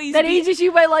 always that be... ages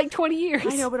you by like 20 years.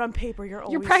 I know, but on paper,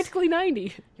 you're practically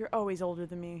 90. You're always older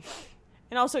than me.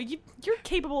 And also, you're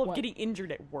capable of What? getting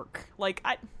injured at work. Like,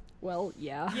 Well,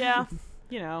 yeah. yeah,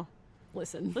 you know.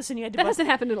 Listen, you had to that hasn't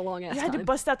happened in a long ass you time. had to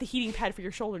bust out the heating pad for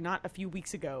your shoulder not a few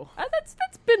weeks ago. That's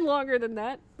been longer than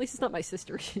that. At least it's not my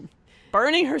sister.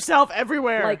 Burning herself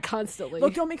everywhere. Like, constantly.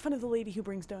 Look, don't make fun of the lady who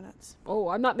brings donuts. Oh,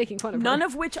 I'm not making fun of her. None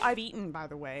of which I've eaten, by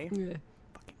the way. Yeah.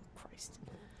 Fucking Christ.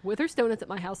 With there's donuts at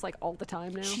my house like all the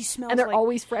time now. She smells and they're like,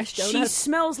 always fresh donuts. She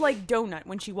smells like donut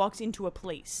when she walks into a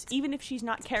place, even if she's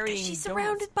not carrying She's donuts.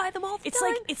 surrounded by them all the It's time.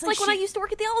 like- it's like like when she- I used to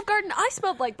work at the Olive Garden. I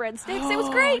smelled like breadsticks. It was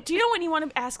great. Do you know when you want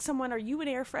to ask someone, are you an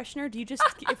air freshener? Do you just,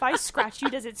 if I scratch you,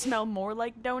 does it smell more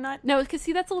like donut? No, because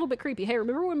see, that's a little bit creepy. Hey,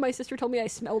 remember when my sister told me I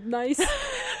smelled nice?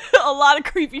 A lot of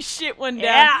creepy shit went down.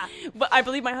 Yeah. But I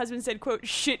believe my husband said, quote,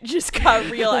 shit just got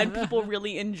real, and people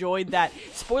really enjoyed that.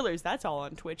 Spoilers, that's all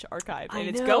on Twitch archive, and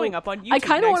it's going up on YouTube. I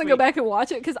kind of want to go back and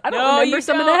watch it because I don't remember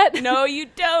some of that. No, you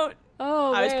don't.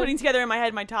 Oh, I was man. putting together in my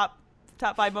head my top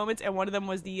 5 moments, and one of them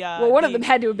was the Well, one of them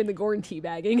had to have been the Gorn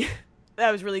teabagging.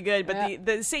 that was really good, but Yeah.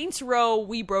 the Saints Row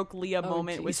we broke Leah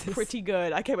moment was Jesus. pretty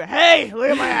good. I kept going, hey, look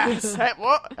at my ass. Hey,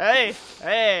 what?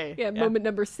 Hey. Yeah, moment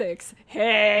number 6.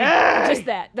 Hey. Just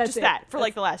that. That's Just it. that for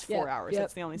like That's- the last 4 yep, hours. yep,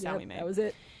 That's the only sound yep, we made. That was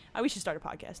it. We should start a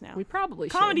podcast now. We probably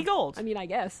should. Comedy gold. I mean, I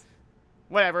guess.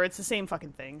 Whatever, it's the same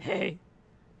fucking thing. Hey.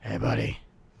 Hey, buddy.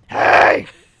 Hey!